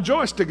 all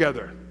rejoice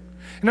together.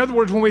 In other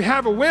words, when we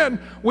have a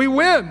win, we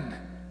win.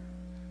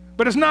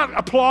 But it's not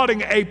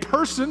applauding a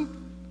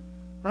person,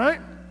 right?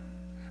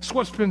 It's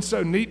what's been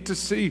so neat to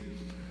see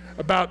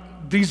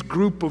about these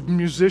group of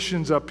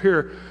musicians up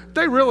here.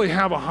 They really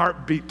have a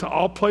heartbeat to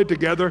all play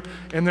together,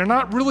 and they're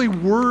not really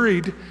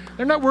worried.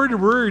 They're not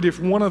worried if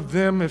one of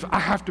them, if I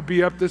have to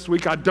be up this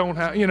week, I don't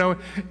have,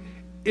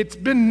 It's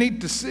been neat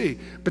to see,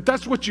 but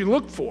that's what you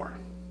look for.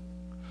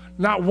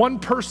 Not one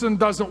person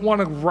doesn't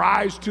want to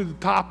rise to the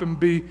top and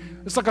be,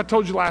 it's like I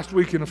told you last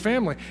week in a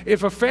family.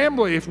 If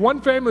one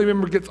family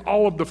member gets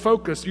all of the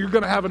focus, you're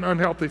going to have an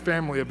unhealthy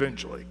family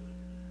eventually.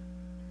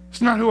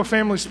 It's not who a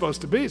family's supposed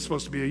to be. It's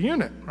supposed to be a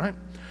unit, right?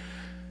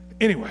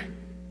 Anyway,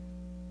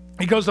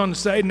 he goes on to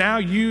say, now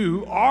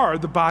you are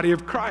the body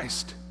of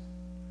Christ.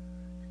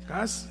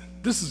 Guys,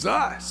 this is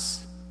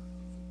us,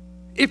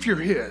 if you're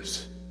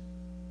his.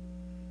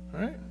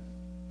 All right?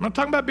 I'm not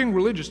talking about being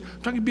religious.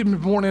 I'm talking about being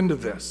born into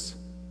this.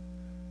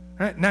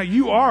 All right? Now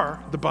you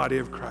are the body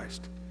of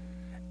Christ,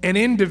 and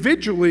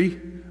individually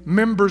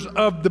members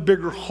of the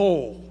bigger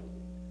whole.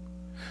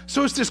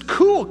 So it's this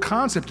cool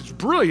concept. It's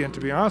brilliant, to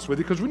be honest with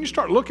you, because when you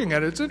start looking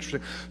at it, it's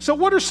interesting. So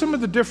what are some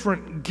of the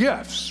different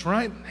gifts,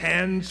 right?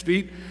 Hands,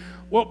 feet.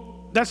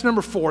 Well, that's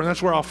number 4, and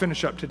that's where I'll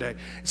finish up today.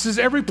 It says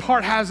every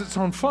part has its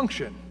own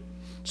function.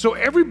 So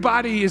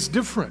everybody is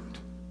different.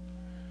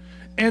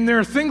 And there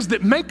are things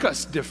that make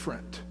us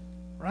different,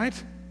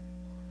 right?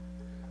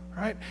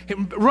 Right?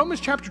 In Romans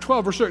chapter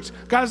 12, verse 6.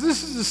 Guys,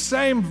 this is the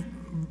same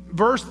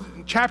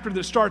chapter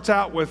that starts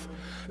out with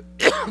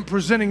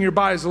presenting your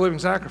body as a living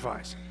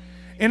sacrifice.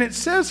 And it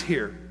says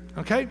here,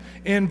 okay,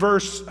 in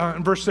verse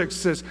 6, it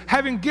says,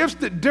 having gifts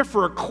that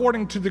differ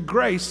according to the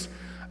grace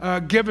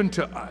given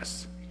to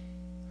us.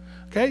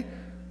 Okay?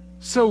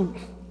 So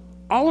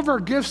all of our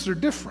gifts are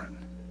different.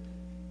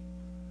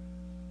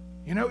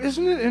 You know,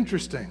 isn't it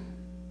interesting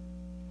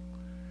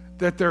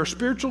that there are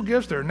spiritual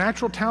gifts, there are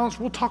natural talents?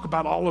 We'll talk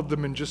about all of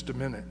them in just a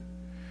minute.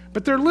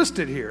 But they're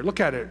listed here. Look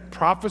at it.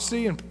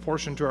 Prophecy in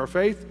proportion to our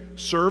faith,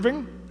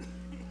 serving,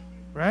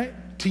 right?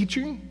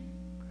 Teaching.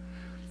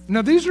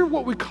 Now, these are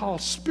what we call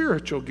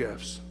spiritual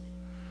gifts.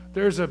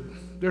 There's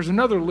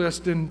another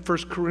list in 1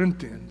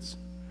 Corinthians,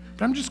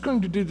 but I'm just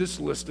going to do this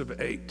list of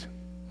 8.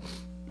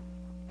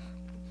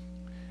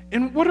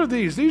 And what are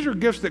these? These are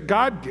gifts that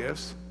God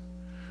gives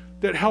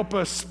that help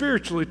us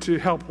spiritually to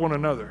help one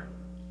another.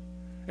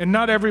 And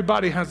not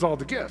everybody has all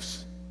the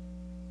gifts.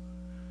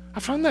 I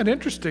find that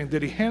interesting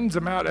that he hands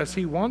them out as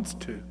he wants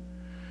to.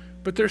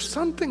 But there's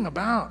something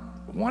about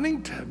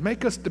wanting to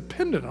make us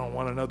dependent on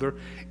one another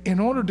in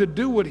order to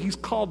do what he's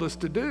called us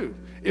to do.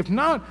 If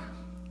not,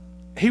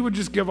 he would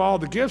just give all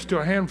the gifts to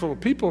a handful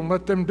of people and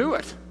let them do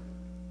it.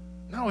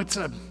 No, it's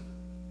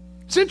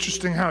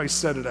interesting how he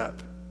set it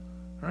up,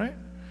 right?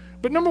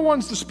 But number 1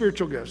 is the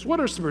spiritual gifts.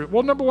 What are spiritual?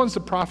 Well, number 1 is the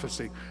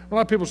prophecy. A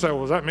lot of people say,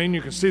 well, does that mean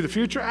you can see the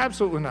future?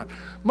 Absolutely not.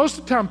 Most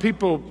of the time,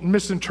 people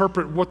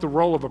misinterpret what the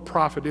role of a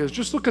prophet is.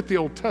 Just look at the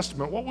Old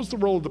Testament. What was the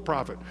role of the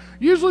prophet?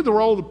 Usually the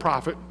role of the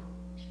prophet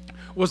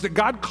was that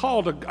God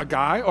called a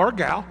guy or a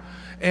gal,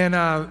 and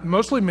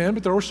mostly men,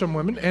 but there were some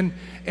women,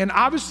 and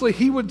obviously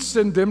he would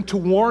send them to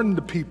warn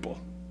the people.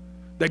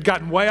 They'd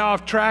gotten way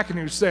off track, and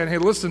he was saying, hey,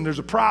 listen, there's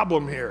a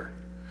problem here.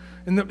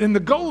 And the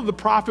goal of the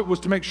prophet was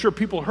to make sure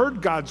people heard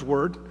God's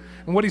word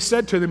and what he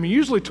said to them,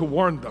 usually to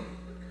warn them.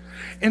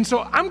 And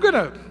so I'm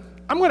gonna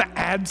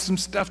add some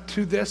stuff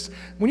to this.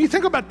 When you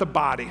think about the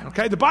body,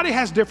 okay, the body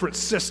has different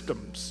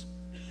systems,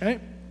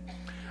 okay?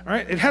 All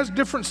right, it has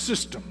different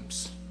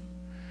systems.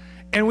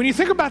 And when you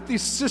think about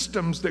these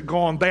systems that go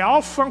on, they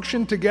all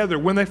function together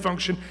when they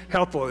function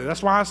healthily.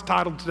 That's why it's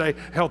titled today,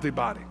 Healthy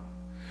Body.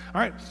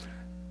 All right.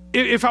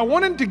 If I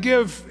wanted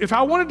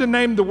to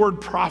name the word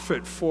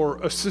prophet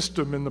for a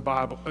system in the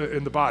Bible,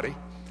 in the body,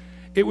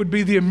 it would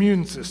be the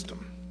immune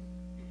system.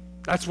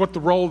 That's what the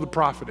role of the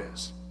prophet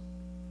is.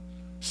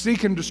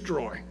 Seek and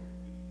destroy.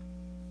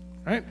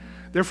 Right?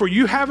 Therefore,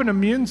 you have an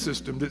immune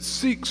system that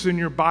seeks in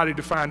your body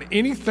to find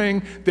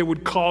anything that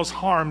would cause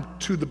harm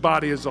to the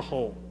body as a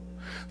whole.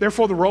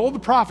 Therefore, the role of the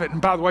prophet,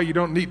 and by the way, you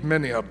don't need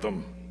many of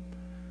them.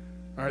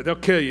 All right, they'll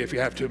kill you if you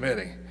have too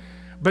many.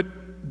 But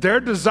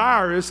their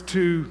desire is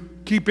to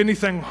keep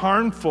anything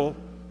harmful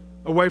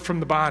away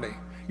from the body.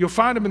 You'll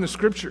find them in the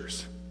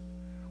scriptures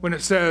when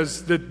it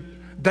says that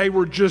they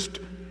were just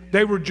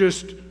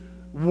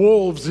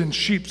wolves in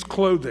sheep's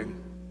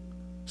clothing.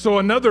 So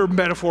another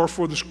metaphor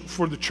for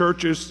the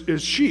church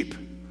is sheep,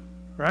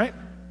 right?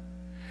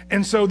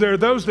 And so there are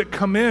those that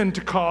come in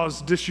to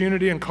cause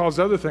disunity and cause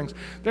other things.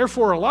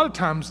 Therefore, a lot of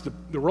times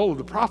the role of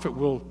the prophet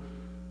will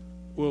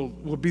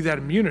be that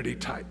immunity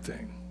type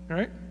thing,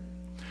 right?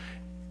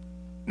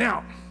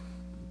 Now,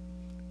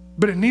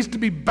 but it needs to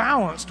be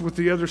balanced with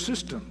the other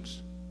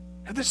systems.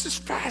 Now, this is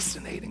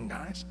fascinating,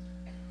 guys.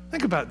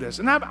 Think about this,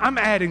 and I'm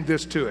adding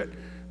this to it.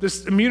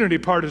 This immunity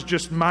part is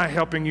just my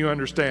helping you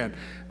understand.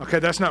 Okay,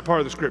 that's not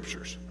part of the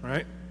scriptures,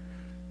 right?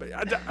 But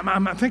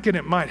I'm thinking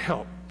it might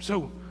help.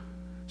 So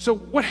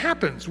what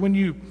happens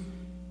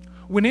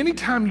when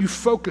anytime you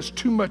focus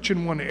too much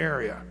in one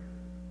area,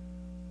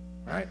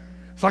 right?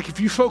 It's like if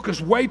you focus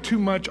way too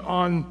much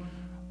on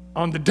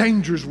the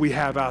dangers we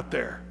have out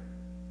there,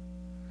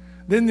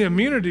 then the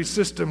immunity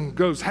system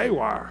goes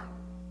haywire.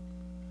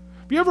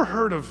 Have you ever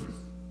heard of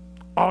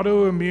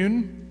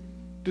autoimmune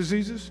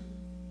diseases?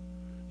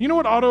 You know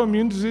what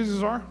autoimmune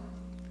diseases are?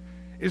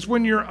 It's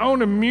when your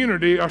own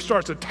immunity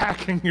starts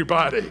attacking your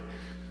body,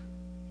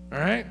 all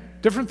right?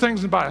 Different things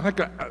in the body. I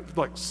think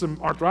like some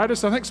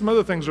arthritis. I think some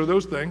other things are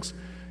those things,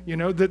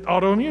 that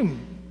autoimmune.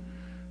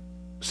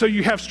 So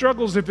you have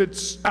struggles if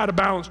it's out of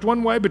balance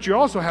one way, but you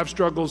also have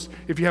struggles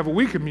if you have a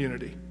weak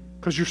immunity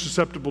because you're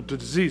susceptible to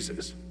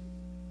diseases.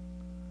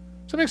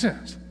 Does that make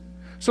sense?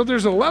 So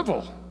there's a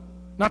level,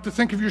 not to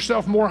think of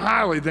yourself more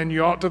highly than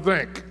you ought to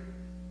think.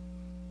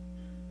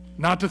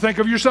 Not to think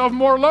of yourself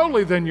more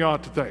lowly than you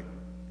ought to think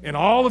in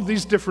all of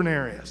these different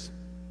areas.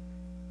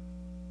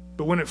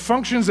 But when it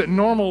functions at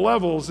normal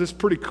levels, it's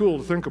pretty cool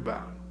to think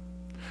about.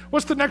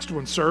 What's the next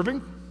one?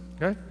 Serving.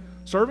 Okay?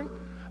 Serving.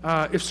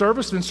 If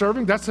service, then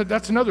serving. That's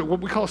another,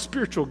 what we call a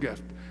spiritual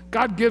gift.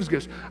 God gives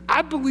gifts.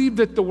 I believe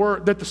that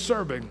the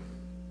serving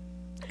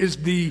is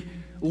the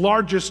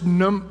largest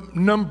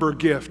numerical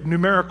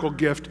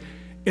gift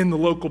in the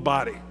local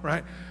body,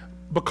 right?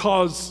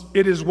 Because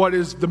it is what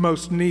is the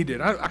most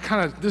needed.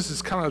 This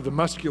is kind of the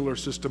muscular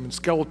system and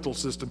skeletal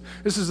system.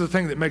 This is the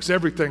thing that makes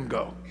everything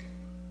go.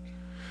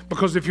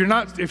 Because if you're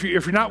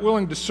not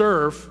willing to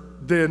serve,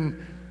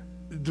 then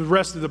the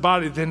rest of the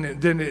body,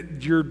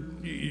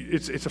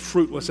 it's a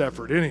fruitless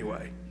effort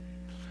anyway.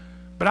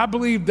 But I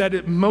believe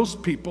that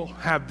most people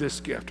have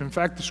this gift. In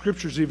fact, the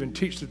scriptures even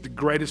teach that the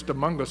greatest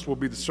among us will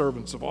be the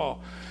servants of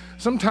all.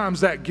 Sometimes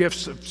that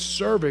gift of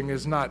serving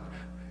is not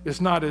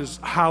as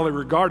highly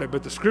regarded,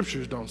 but the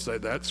scriptures don't say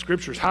that.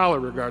 Scriptures highly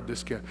regard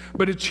this gift.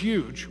 But it's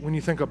huge when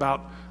you think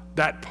about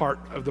that part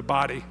of the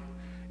body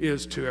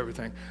is to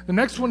everything. The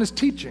next one is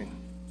teaching.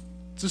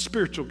 It's a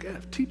spiritual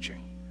gift,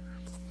 teaching.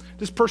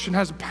 This person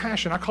has a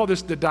passion. I call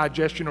this the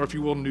digestion, or if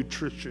you will,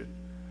 nutrition.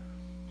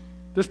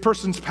 This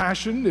person's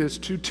passion is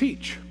to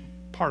teach.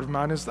 Part of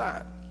mine is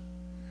that.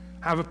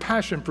 I have a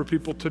passion for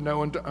people to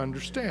know and to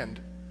understand.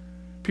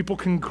 People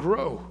can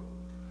grow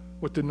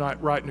with the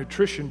right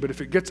nutrition, but if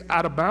it gets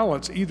out of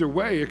balance, either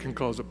way, it can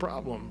cause a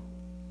problem.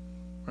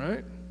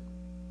 Right?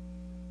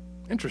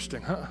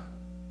 Interesting, huh?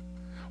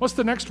 What's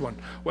the next one?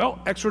 Well,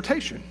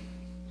 exhortation.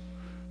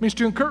 It means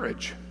to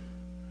encourage.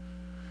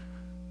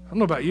 I don't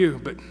know about you,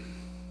 but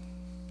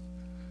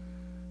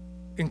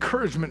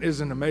encouragement is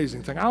an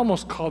amazing thing. I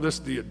almost call this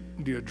the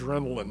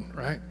adrenaline,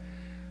 right?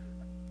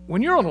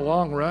 When you're on a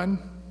long run,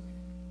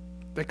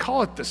 they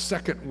call it the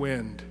second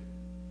wind.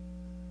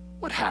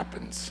 What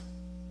happens?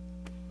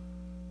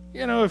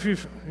 You know, if you're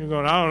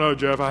going, I don't know,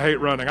 Jeff, I hate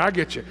running. I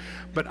get you.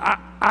 But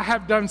I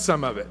have done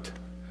some of it.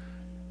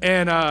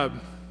 And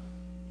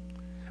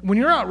when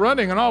you're out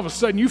running and all of a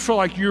sudden you feel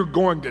like you're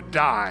going to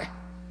die,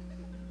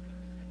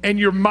 and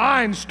your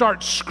mind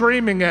starts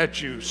screaming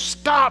at you,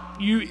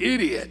 stop, you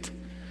idiot.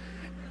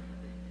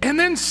 And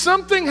then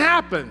something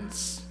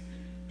happens.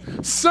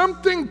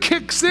 Something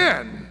kicks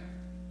in.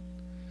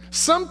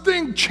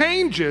 Something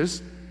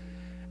changes.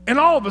 And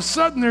all of a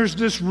sudden there's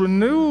this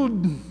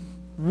renewed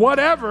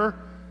whatever,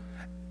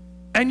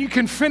 and you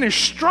can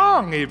finish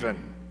strong even.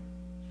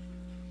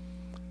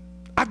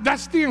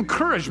 That's the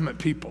encouragement,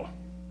 people.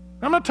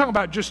 I'm not talking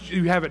about just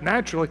you have it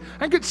naturally. I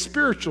think it's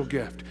spiritual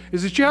gift,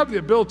 is that you have the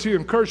ability to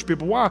encourage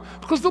people. Why?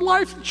 Because the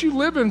life that you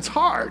live in is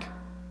hard.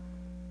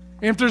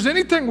 And if there's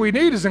anything we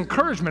need is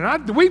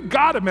encouragement. We've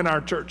got them in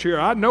our church here.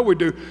 I know we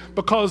do,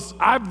 because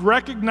I've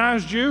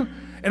recognized you,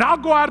 and I'll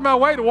go out of my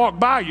way to walk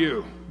by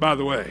you, by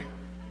the way.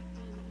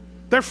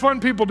 They're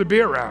fun people to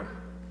be around.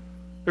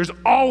 There's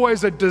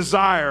always a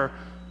desire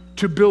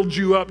to build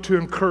you up, to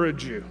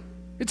encourage you.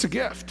 It's a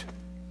gift.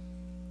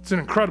 It's an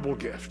incredible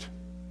gift.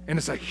 And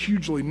it's a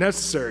hugely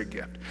necessary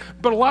gift.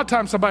 But a lot of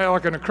times somebody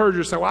like an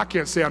encourager say, well, I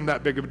can't say I'm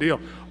that big of a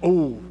deal.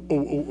 Oh,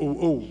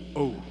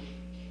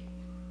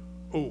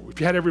 if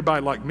you had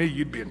everybody like me,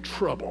 you'd be in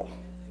trouble.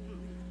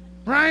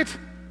 Right?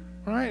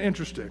 All right,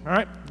 interesting. All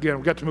right, again,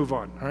 we've got to move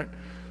on. All right,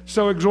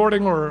 so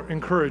exhorting or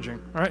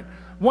encouraging. All right,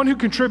 one who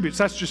contributes,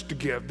 that's just to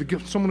give.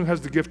 Someone who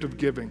has the gift of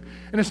giving.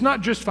 And it's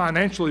not just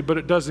financially, but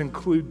it does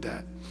include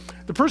that.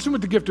 The person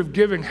with the gift of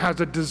giving has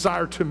a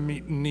desire to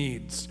meet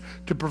needs,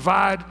 to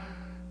provide,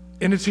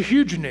 and it's a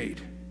huge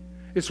need.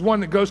 It's one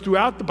that goes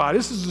throughout the body.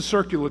 This is the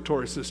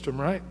circulatory system,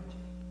 right?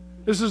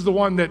 This is the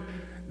one that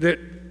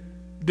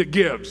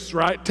gives,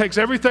 right? Takes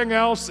everything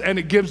else and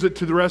it gives it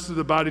to the rest of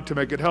the body to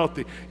make it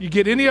healthy. You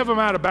get any of them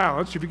out of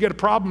balance, if you get a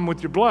problem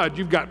with your blood,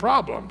 you've got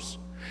problems.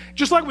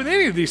 Just like with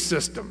any of these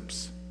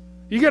systems.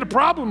 You get a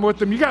problem with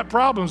them, you got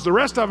problems. The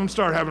rest of them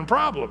start having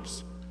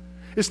problems.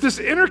 It's this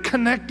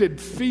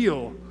interconnected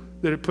feel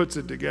that it puts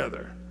it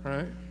together,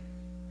 right?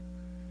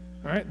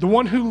 All right, the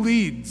one who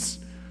leads.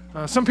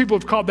 Some people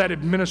have called that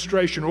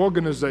administration,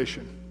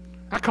 organization.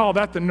 I call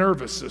that the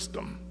nervous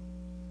system.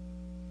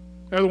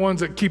 They're the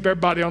ones that keep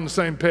everybody on the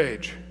same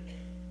page.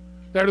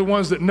 They're the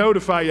ones that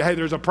notify you, hey,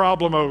 there's a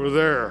problem over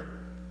there,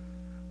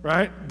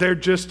 right? They're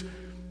just,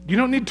 you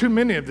don't need too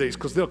many of these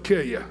because they'll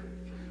kill you,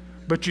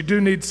 but you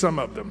do need some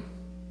of them.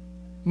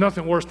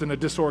 Nothing worse than a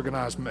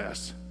disorganized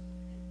mess.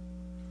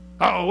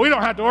 Oh, we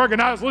don't have to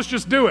organize, let's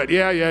just do it.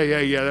 Yeah.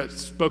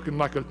 That's spoken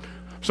like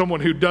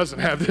someone who doesn't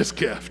have this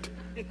gift,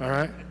 all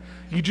right?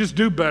 You just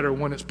do better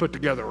when it's put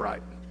together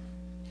right.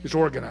 It's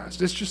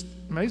organized. It's just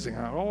amazing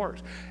how it all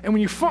works. And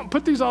when you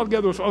put these all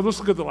together, let's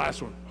look at the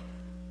last one.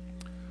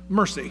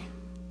 Mercy.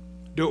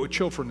 Do it with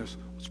cheerfulness.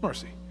 What's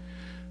mercy?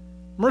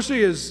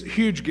 Mercy is a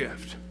huge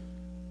gift.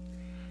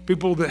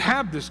 People that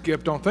have this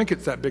gift don't think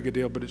it's that big a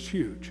deal, but it's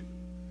huge.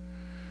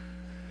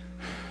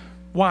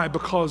 Why?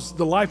 Because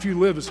the life you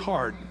live is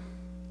hard.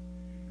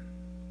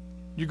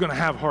 You're going to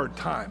have hard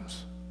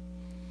times.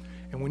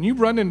 And when you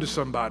run into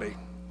somebody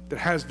that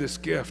has this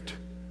gift,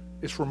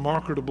 It's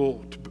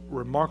remarkable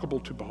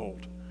to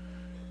behold.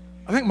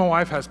 I think my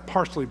wife has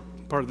partially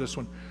part of this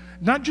one.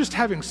 Not just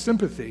having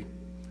sympathy,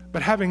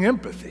 but having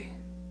empathy.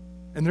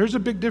 And there's a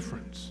big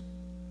difference.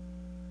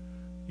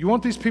 You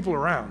want these people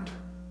around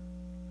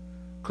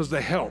because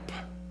they help.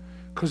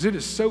 Because it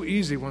is so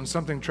easy when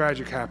something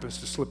tragic happens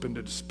to slip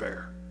into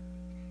despair.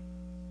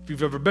 If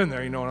you've ever been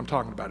there, you know what I'm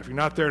talking about. If you're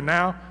not there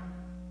now,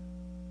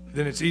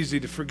 then it's easy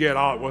to forget,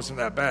 oh, it wasn't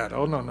that bad.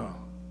 Oh, no.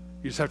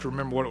 You just have to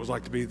remember what it was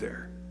like to be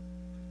there.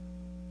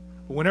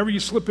 But whenever you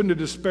slip into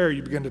despair,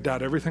 you begin to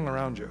doubt everything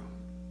around you.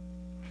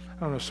 I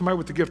don't know, somebody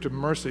with the gift of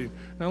mercy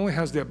not only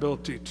has the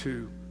ability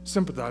to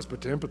sympathize,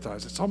 but to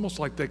empathize. It's almost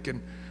like they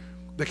can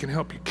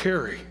help you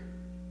carry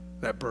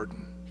that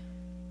burden.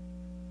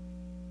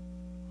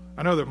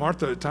 I know that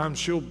Martha, at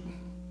times,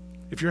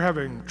 if you're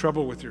having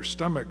trouble with your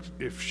stomach,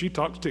 if she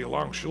talks to you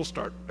long, she'll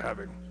start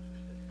having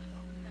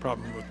a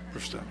problem with her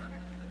stomach.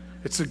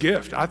 It's a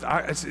gift.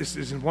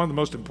 It's one of the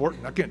most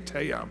important. I can't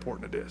tell you how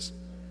important it is.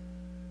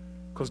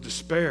 Because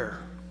despair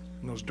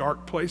in those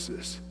dark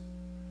places,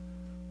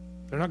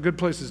 they're not good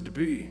places to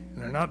be.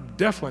 And they're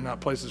definitely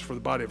not places for the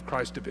body of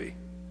Christ to be.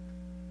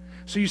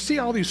 So you see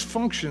all these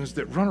functions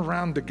that run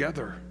around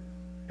together.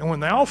 And when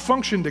they all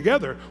function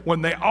together,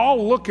 when they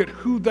all look at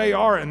who they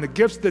are and the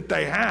gifts that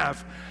they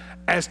have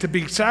as to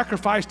be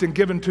sacrificed and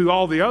given to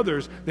all the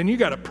others, then you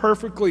got a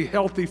perfectly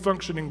healthy,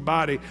 functioning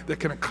body that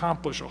can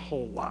accomplish a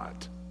whole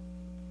lot.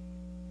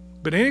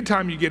 But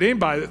anytime you get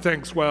anybody that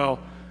thinks, well,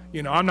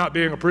 I'm not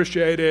being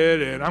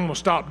appreciated and I'm going to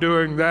stop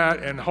doing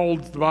that and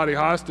holds the body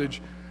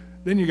hostage,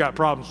 then you got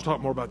problems. We'll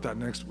talk more about that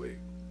next week.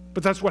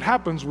 But that's what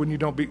happens when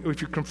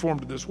if you conform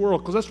to this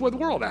world, because that's the way the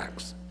world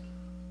acts.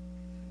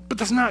 But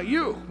that's not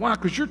you. Why?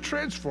 Because you're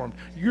transformed.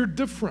 You're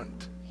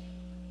different,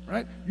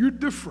 right? You're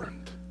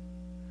different.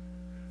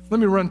 Let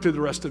me run through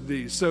the rest of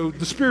these. So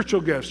the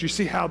spiritual gifts, you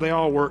see how they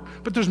all work.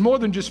 But there's more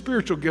than just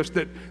spiritual gifts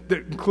that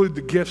include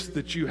the gifts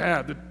that you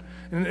have.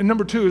 And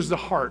number 2 is the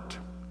heart.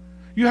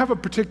 You have a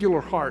particular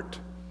heart,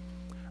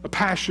 a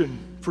passion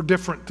for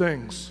different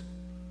things,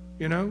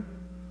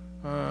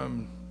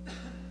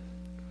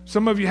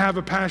 Some of you have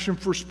a passion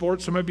for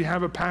sports. Some of you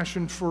have a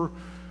passion for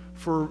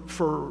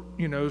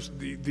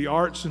the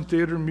arts and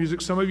theater and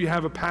music. Some of you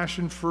have a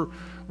passion for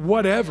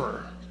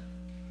whatever.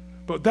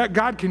 But that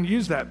God can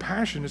use that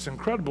passion. It's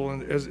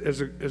incredible as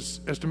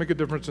to make a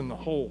difference in the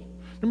whole.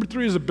 Number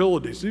 3 is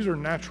abilities. These are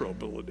natural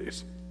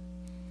abilities.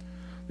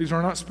 These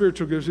are not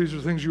spiritual gifts. These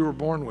are things you were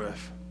born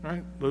with,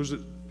 right? Those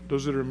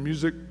that are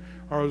music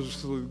are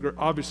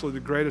obviously the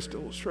greatest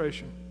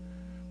illustration.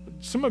 But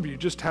some of you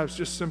just have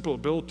simple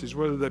abilities,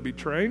 whether they be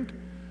trained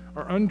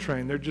or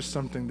untrained. They're just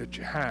something that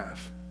you have.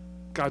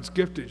 God's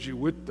gifted you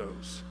with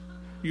those.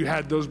 You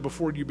had those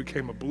before you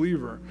became a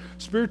believer.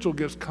 Spiritual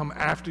gifts come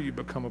after you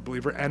become a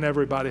believer, and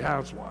everybody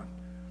has one.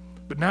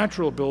 But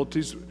natural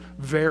abilities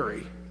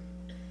vary.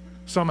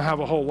 Some have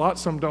a whole lot,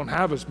 some don't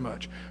have as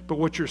much. But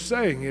what you're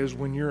saying is,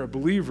 when you're a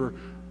believer,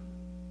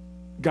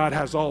 God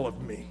has all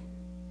of me,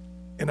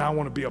 and I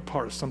want to be a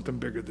part of something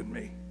bigger than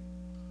me,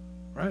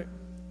 right?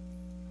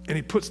 And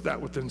he puts that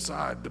within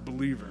inside the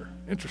believer.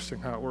 Interesting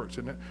how it works,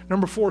 isn't it?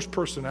 Number 4 is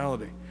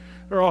personality.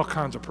 There are all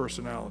kinds of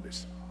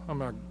personalities. Oh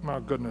my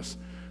goodness.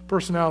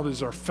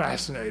 Personalities are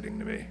fascinating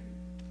to me,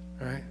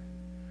 right?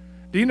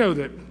 Do you know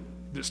that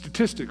the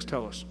statistics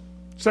tell us,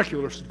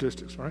 secular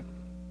statistics, right,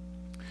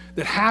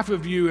 that half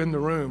of you in the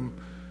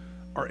room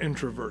are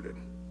introverted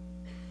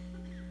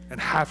and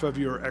half of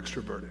you are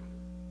extroverted,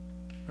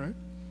 right?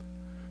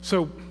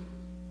 So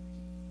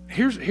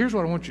here's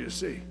what I want you to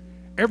see.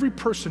 Every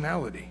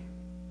personality,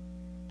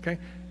 okay,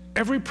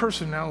 every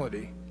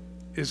personality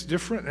is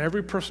different and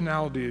every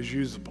personality is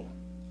usable.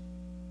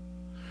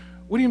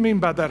 What do you mean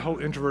by that whole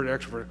introverted,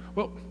 extroverted?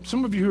 Well,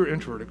 some of you who are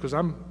introverted, because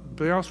to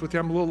be honest with you,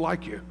 I'm a little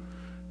like you.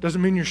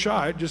 Doesn't mean you're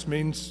shy, it just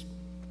means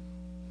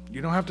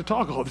you don't have to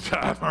talk all the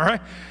time, all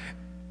right?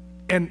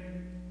 And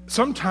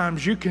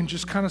sometimes you can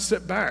just kind of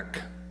sit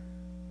back,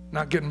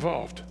 not get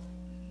involved.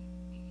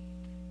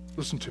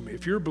 Listen to me.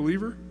 If you're a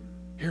believer,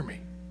 hear me.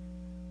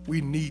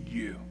 We need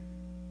you.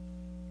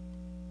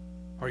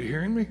 Are you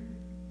hearing me?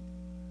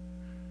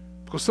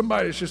 Because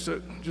somebody's just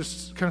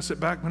kind of sit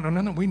back.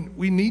 No,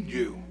 we need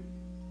you.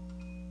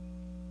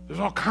 There's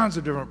all kinds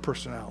of different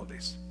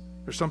personalities.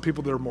 There's some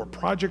people that are more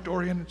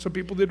project-oriented, some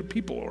people that are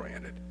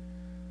people-oriented.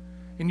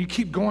 And you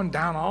keep going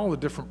down all the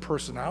different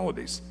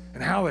personalities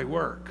and how they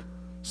work.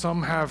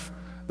 Some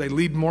they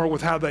lead more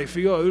with how they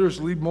feel,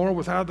 others lead more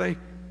with how they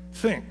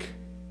think.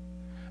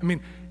 I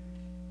mean,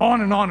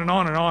 on and on and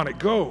on and on it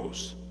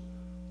goes.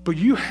 But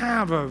you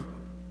have a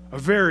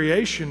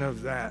variation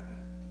of that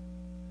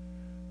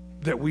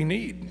we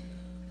need,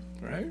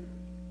 right?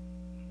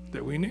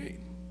 That we need.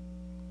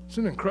 It's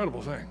an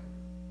incredible thing.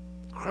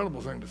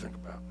 Incredible thing to think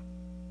about.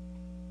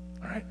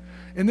 All right?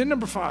 And then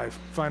number 5,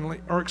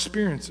 finally, are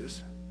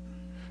experiences.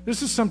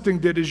 This is something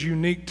that is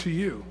unique to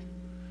you.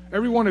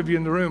 Every one of you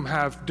in the room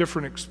have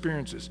different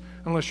experiences,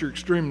 unless you're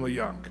extremely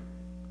young.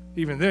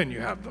 Even then you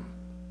have them.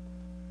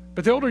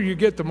 But the older you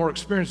get, the more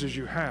experiences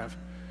you have.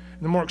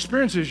 And the more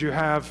experiences you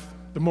have,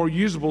 the more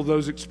usable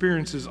those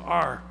experiences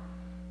are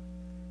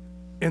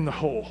in the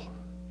whole.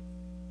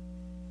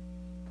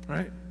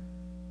 Right?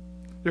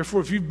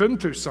 Therefore, if you've been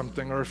through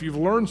something, or if you've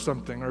learned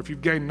something, or if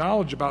you've gained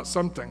knowledge about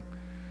something,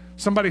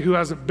 somebody who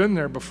hasn't been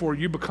there before,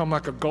 you become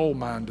like a gold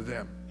mine to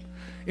them.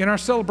 In our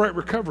Celebrate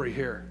Recovery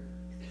here,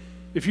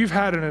 if you've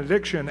had an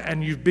addiction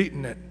and you've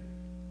beaten it,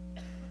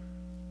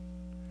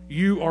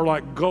 you are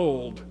like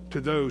gold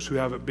to those who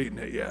haven't beaten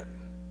it yet.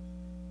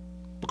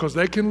 Because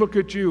they can look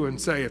at you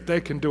and say, if they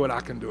can do it,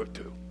 I can do it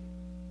too.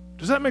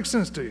 Does that make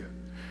sense to you?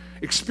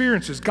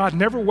 Experiences, God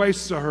never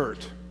wastes a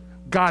hurt.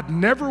 God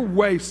never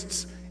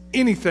wastes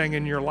anything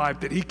in your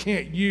life that he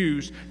can't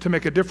use to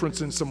make a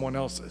difference in someone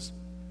else's.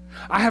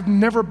 I have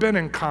never been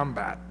in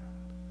combat,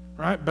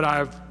 right? But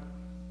I've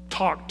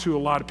talked to a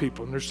lot of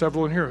people, and there's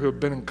several in here who have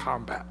been in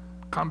combat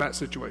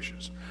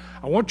situations.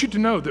 I want you to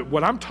know that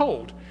what I'm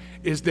told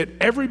is that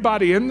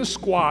everybody in the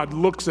squad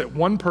looks at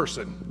one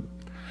person,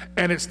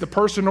 and it's the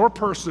person or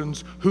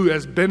persons who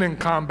has been in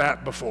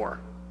combat before,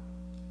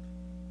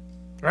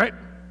 right?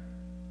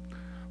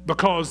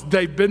 Because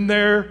they've been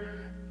there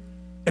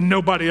and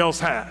nobody else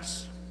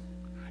has.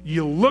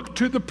 You look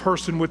to the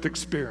person with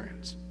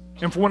experience.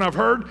 And from what I've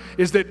heard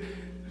is that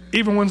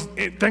even when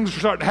things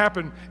start to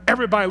happen,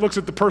 everybody looks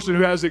at the person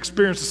who has the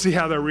experience to see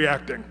how they're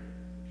reacting.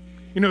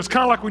 You know, it's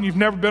kind of like when you've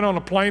never been on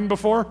a plane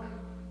before,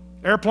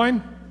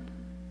 airplane,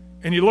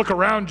 and you look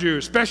around you,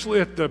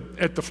 especially at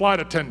the flight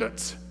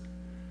attendants.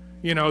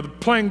 You know, the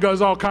plane does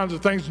all kinds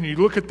of things, and you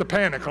look at the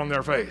panic on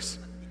their face.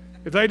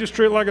 If they just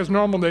treat it like it's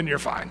normal, then you're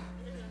fine.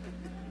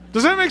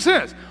 Does that make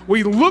sense?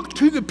 We look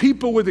to the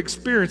people with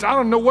experience. I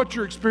don't know what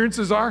your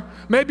experiences are.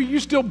 Maybe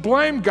you still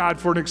blame God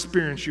for an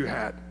experience you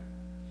had,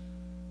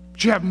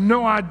 but you have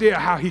no idea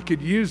how he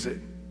could use it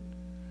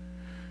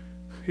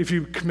if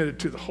you committed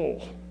to the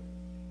whole.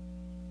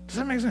 Does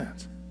that make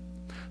sense?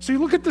 So you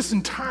look at this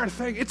entire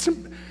thing.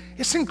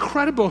 It's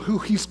incredible who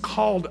he's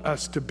called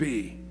us to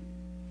be.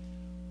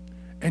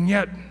 And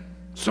yet,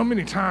 so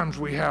many times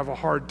we have a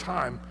hard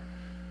time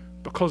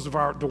because of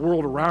the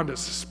world around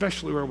us,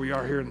 especially where we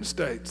are here in the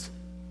States,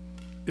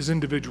 is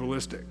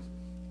individualistic.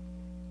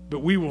 But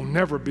we will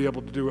never be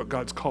able to do what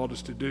God's called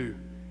us to do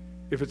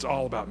if it's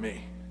all about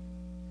me.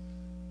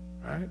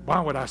 Right? Why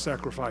would I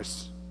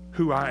sacrifice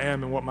who I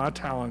am and what my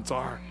talents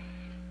are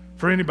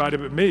for anybody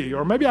but me?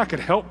 Or maybe I could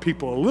help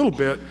people a little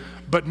bit,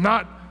 but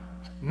not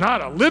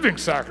a living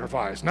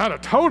sacrifice, not a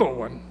total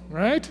one,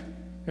 right?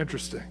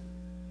 Interesting.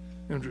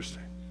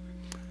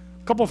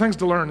 A couple of things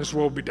to learn, this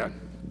will be done.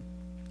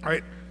 All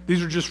right?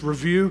 These are just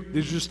review.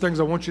 These are just things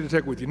I want you to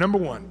take with you. Number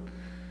one,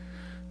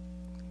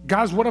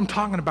 guys, what I'm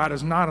talking about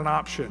is not an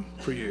option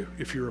for you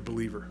if you're a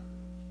believer.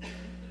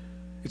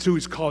 It's who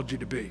he's called you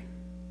to be.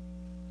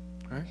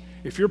 Right?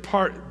 If you're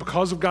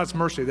because of God's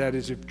mercy, that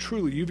is, if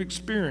truly you've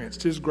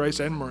experienced his grace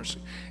and mercy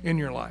in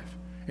your life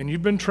and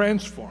you've been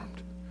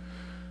transformed,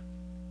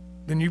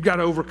 then you've got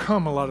to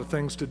overcome a lot of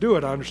things to do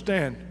it, I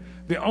understand.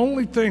 The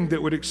only thing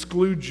that would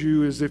exclude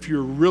you is if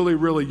you're really,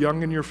 really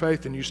young in your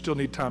faith and you still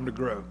need time to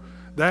grow.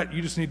 That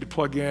you just need to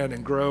plug in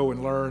and grow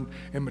and learn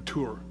and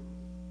mature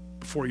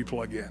before you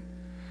plug in.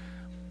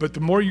 But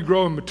the more you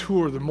grow and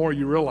mature, the more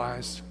you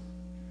realize,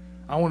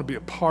 I want to be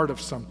a part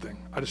of something.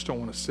 I just don't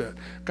want to sit.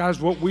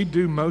 Guys, what we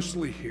do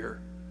mostly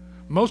here,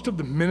 most of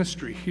the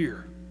ministry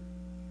here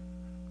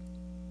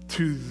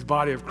to the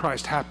body of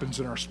Christ happens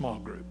in our small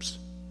groups,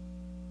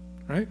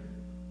 right?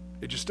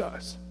 It just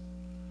does.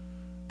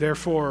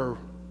 Therefore,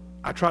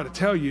 I try to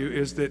tell you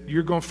is that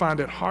you're going to find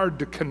it hard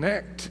to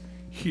connect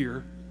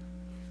here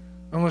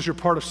unless you're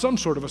part of some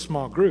sort of a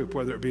small group,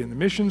 whether it be in the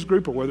missions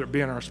group or whether it be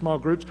in our small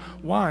groups.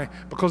 Why?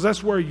 Because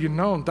that's where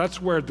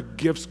that's where the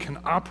gifts can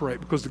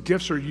operate, because the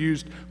gifts are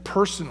used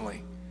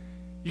personally.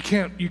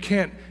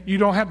 You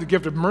don't have the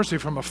gift of mercy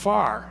from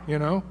afar, you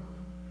know?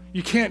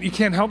 You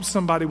can't help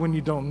somebody when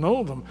you don't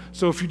know them.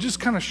 So if you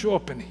just kind of show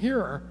up in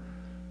here,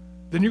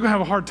 then you're gonna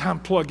have a hard time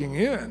plugging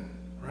in,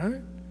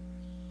 right?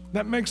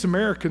 That makes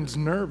Americans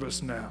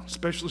nervous now,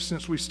 especially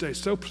since we stay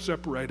so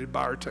separated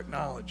by our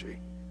technology,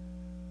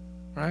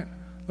 right?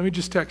 Let me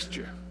just text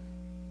you,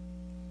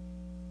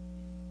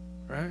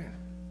 right?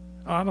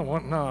 I don't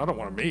want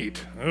to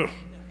meet, ugh.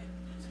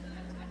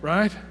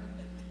 Right?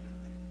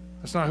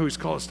 That's not who he's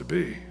called us to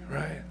be,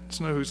 right? It's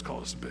not who he's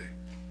called us to be.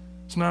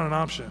 It's not an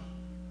option.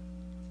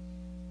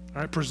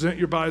 All right, present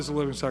your body as a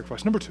living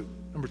sacrifice. Number two,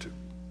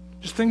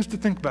 just things to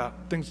think about,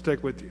 things to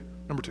take with you.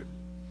 Number two,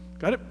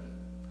 got it?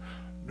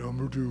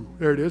 Number two,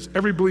 there it is.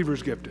 Every believer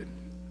is gifted.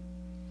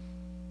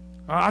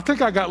 I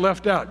think I got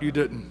left out. You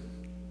didn't.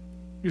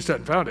 You just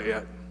hadn't found it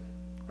yet.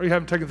 Or you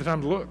haven't taken the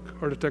time to look,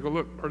 or to take a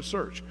look, or to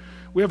search.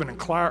 We have an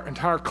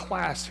entire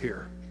class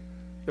here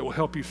that will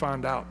help you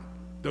find out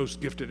those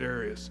gifted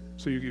areas,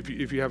 so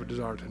if you have a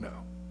desire to know.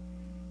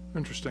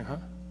 Interesting, huh?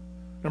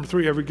 Number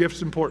three, every gift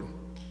is important.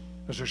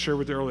 As I shared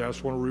with you earlier, I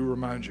just want to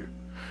remind you.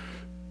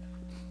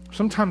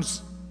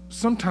 Sometimes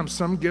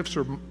some gifts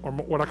are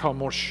what I call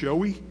more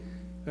showy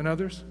than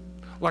others.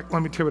 Like,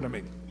 let me tell you what I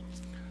mean.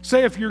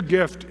 Say if your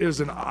gift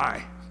is an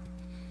eye.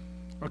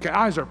 Okay,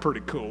 eyes are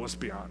pretty cool, let's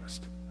be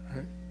honest.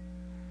 Right?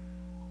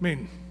 I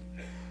mean,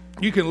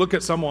 you can look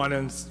at someone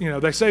and,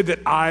 they say that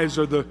eyes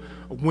are the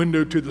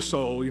window to the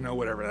soul,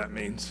 whatever that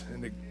means,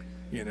 and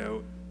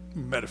the,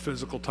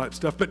 metaphysical type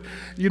stuff, but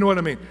you know what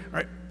I mean,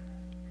 right?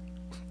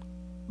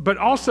 But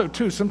also,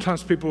 too,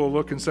 sometimes people will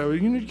look and say, well,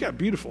 you got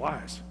beautiful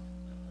eyes.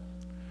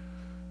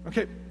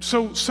 Okay,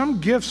 so some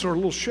gifts are a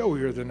little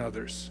showier than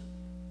others.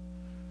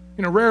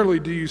 Rarely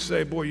do you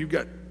say, boy, you've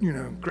got,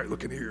 great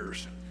looking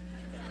ears.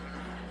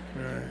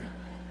 Right.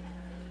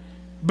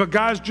 But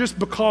guys, just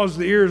because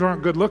the ears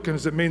aren't good looking,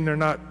 does it mean they're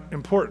not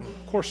important?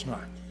 Of course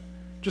not.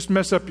 Just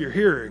mess up your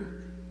hearing,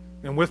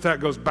 and with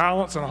that goes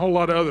balance and a whole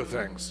lot of other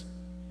things,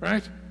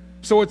 right?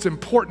 So it's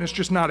important, it's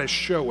just not as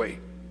showy.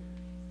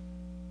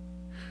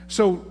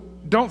 So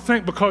don't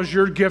think because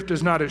your gift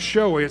is not as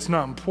showy, it's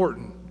not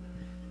important.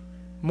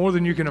 More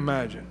than you can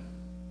imagine.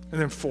 And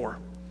then 4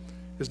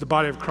 is the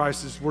body of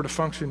Christ we're to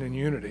function in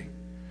unity.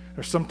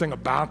 There's something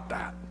about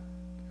that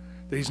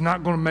he's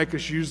not going to make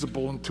us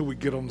usable until we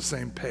get on the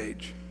same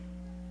page.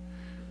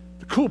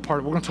 The cool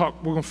part, we're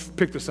going to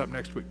pick this up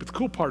next week, but the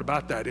cool part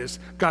about that is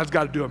God's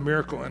got to do a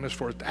miracle in us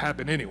for it to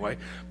happen anyway,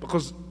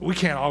 because we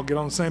can't all get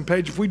on the same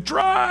page if we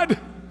tried.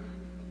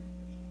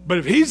 But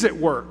if he's at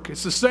work,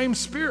 it's the same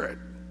Spirit,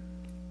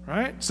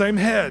 right? Same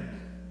head,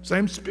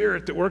 same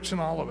Spirit that works in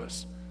all of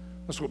us.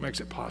 That's what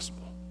makes it possible.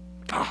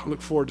 I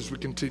look forward as we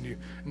continue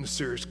in the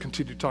series,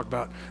 continue to talk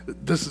about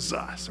this is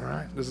us, all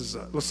right? This is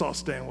us. Let's all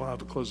stand. We'll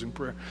have a closing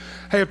prayer.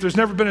 Hey, if there's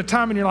never been a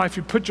time in your life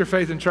you put your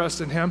faith and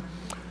trust in him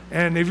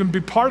and even be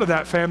part of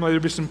that family,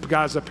 there'll be some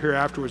guys up here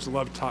afterwards that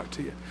love to talk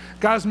to you.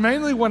 Guys,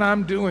 mainly what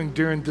I'm doing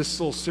during this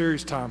little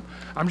series time,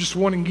 I'm just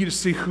wanting you to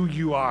see who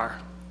you are,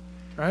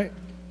 right?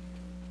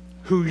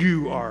 Who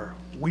you are.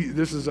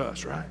 This is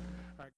us, right?